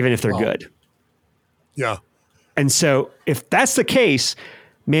 even if they're good. Yeah. And so if that's the case,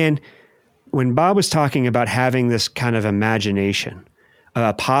 man, when Bob was talking about having this kind of imagination,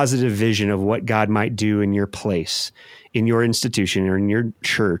 a positive vision of what God might do in your place, in your institution or in your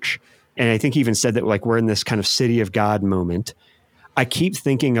church, and I think he even said that like we're in this kind of city of God moment, I keep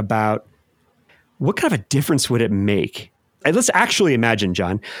thinking about what kind of a difference would it make? And let's actually imagine,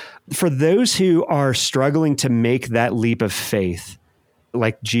 John, for those who are struggling to make that leap of faith,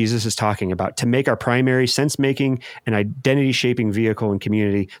 like Jesus is talking about, to make our primary sense-making and identity-shaping vehicle and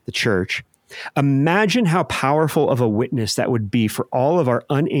community the church. Imagine how powerful of a witness that would be for all of our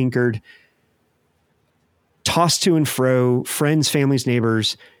unanchored, tossed to and fro, friends, families,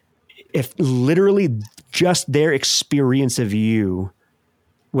 neighbors, if literally just their experience of you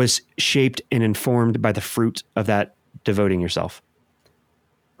was shaped and informed by the fruit of that devoting yourself,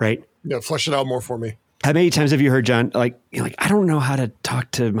 right? Yeah, flesh it out more for me. How many times have you heard, John, like, I don't know how to talk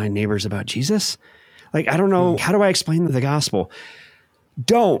to my neighbors about Jesus. Like, I don't know, how do I explain the gospel?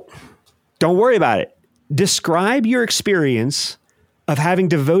 Don't worry about it. describe your experience of having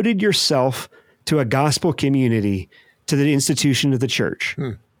devoted yourself to a gospel community, to the institution of the church.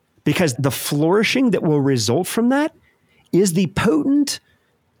 Because the flourishing that will result from that is the potent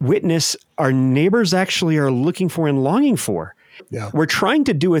witness our neighbors actually are looking for and longing for. Yeah. We're trying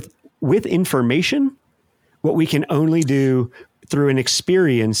to do with information what we can only do through an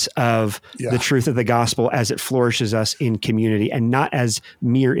experience of the truth of the gospel as it flourishes us in community and not as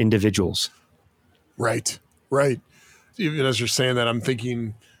mere individuals. Right. Even as you're saying that, I'm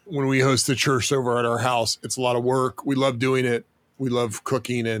thinking when we host the church over at our house, it's a lot of work. We love doing it. We love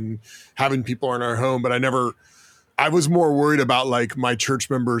cooking and having people in our home, but I was more worried about like my church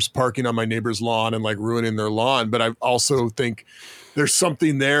members parking on my neighbor's lawn and like ruining their lawn. But I also think there's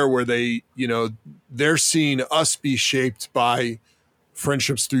something there where they, they're seeing us be shaped by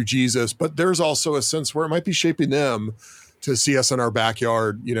friendships through Jesus, but there's also a sense where it might be shaping them to see us in our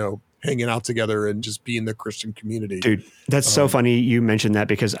backyard, hanging out together and just being the Christian community. Dude, that's so funny you mentioned that,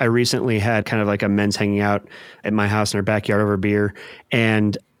 because I recently had kind of like a men's hanging out at my house in our backyard over beer,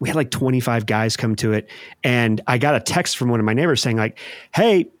 and we had like 25 guys come to it. And I got a text from one of my neighbors saying like,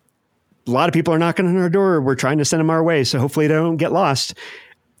 hey, a lot of people are knocking on our door. We're trying to send them our way, so hopefully they don't get lost.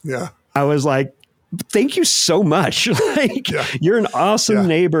 Yeah. I was like, thank you so much. You're an awesome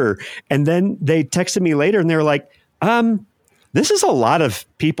neighbor. And then they texted me later and they were like, this is a lot of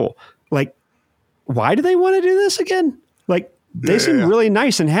people. Like, why do they want to do this again? Like, they seem really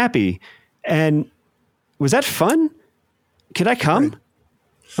nice and happy. And was that fun? Could I come? Right.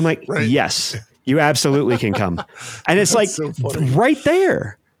 I'm like, yes, you absolutely can come. And it's like so right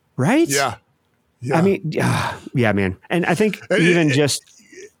there. Right. Yeah. I mean, yeah, man. And I think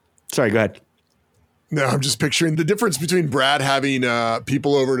sorry, go ahead. No, I'm just picturing the difference between Brad having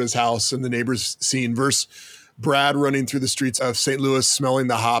people over at his house and the neighbors seeing versus Brad running through the streets of St. Louis, smelling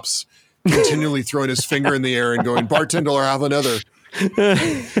the hops, continually throwing his finger in the air and going, bartender, or have another.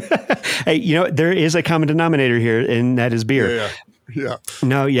 Hey, there is a common denominator here, and that is beer. Yeah.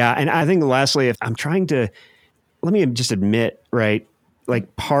 No, yeah. And I think lastly, if I'm trying to, let me just admit, right?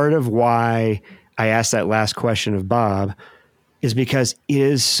 Like part of why I asked that last question of Bob is because it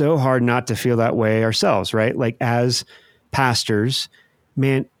is so hard not to feel that way ourselves, right? Like as pastors,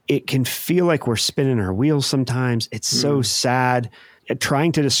 man, it can feel like we're spinning our wheels sometimes. It's so sad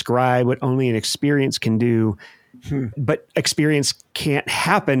trying to describe what only an experience can do, but experience can't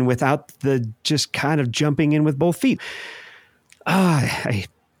happen without the just kind of jumping in with both feet. It's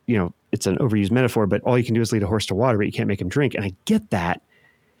an overused metaphor, but all you can do is lead a horse to water, but you can't make him drink. And I get that.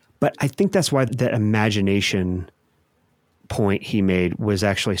 But I think that's why the imagination point he made was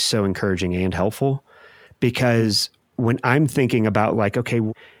actually so encouraging and helpful, because when I'm thinking about like, okay,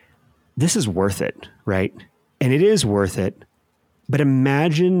 this is worth it, right? And it is worth it. But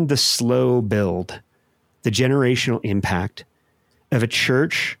imagine the slow build, the generational impact of a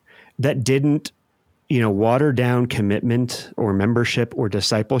church that didn't, water down commitment or membership or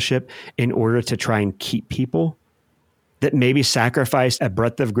discipleship in order to try and keep people, that maybe sacrificed a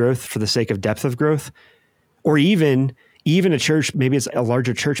breadth of growth for the sake of depth of growth, or even a church, maybe it's a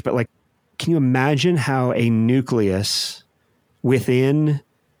larger church, but like, can you imagine how a nucleus within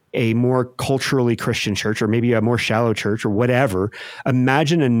a more culturally Christian church, or maybe a more shallow church or whatever,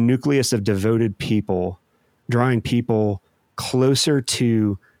 imagine a nucleus of devoted people drawing people closer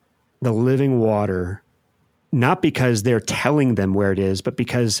to the living water, not because they're telling them where it is, but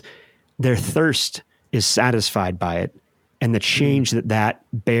because their thirst is satisfied by it. And the change that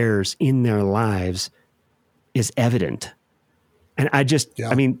bears in their lives is evident. And I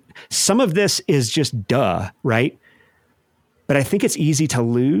mean, some of this is just duh, right? But I think it's easy to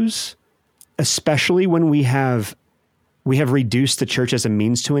lose, especially when we have reduced the church as a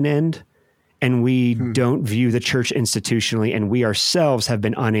means to an end, and we don't view the church institutionally, and we ourselves have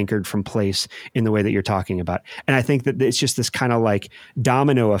been unanchored from place in the way that you're talking about. And I think that it's just this kind of like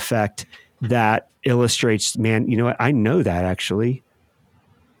domino effect that illustrates, man, you know what? I know that actually.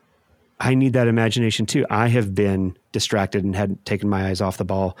 I need that imagination too. I have been distracted and hadn't taken my eyes off the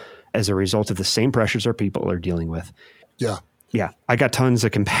ball as a result of the same pressures our people are dealing with. Yeah. Yeah. I got tons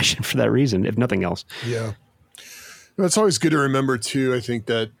of compassion for that reason, if nothing else. Yeah. It's always good to remember too, I think,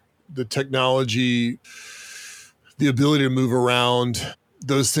 that the technology, the ability to move around,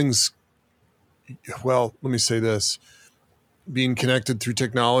 those things, well, let me say this, being connected through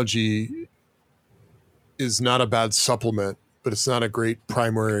technology is not a bad supplement, but it's not a great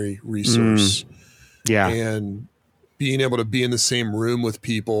primary resource. Yeah. And being able to be in the same room with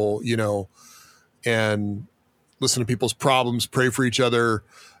people, and listen to people's problems, pray for each other,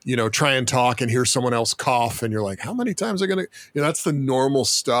 try and talk and hear someone else cough. And you're like, how many times are going to, that's the normal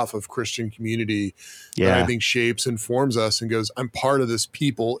stuff of Christian community that I think shapes and forms us and goes, I'm part of this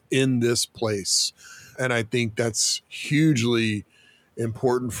people in this place. And I think that's hugely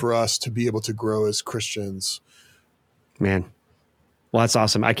important for us to be able to grow as Christians. Man. Well, that's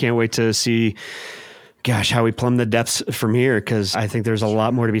awesome. I can't wait to see, how we plumb the depths from here, because I think there's a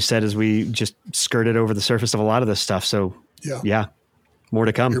lot more to be said as we just skirted over the surface of a lot of this stuff. So yeah, more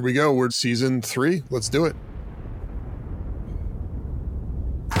to come. Here we go. We're season 3. Let's do it.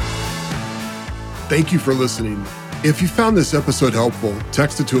 Thank you for listening. If you found this episode helpful,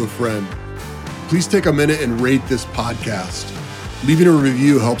 text it to a friend. Please take a minute and rate this podcast. Leaving a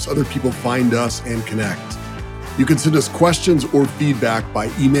review helps other people find us and connect. You can send us questions or feedback by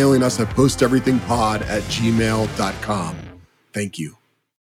emailing us at posteverythingpod@gmail.com. Thank you.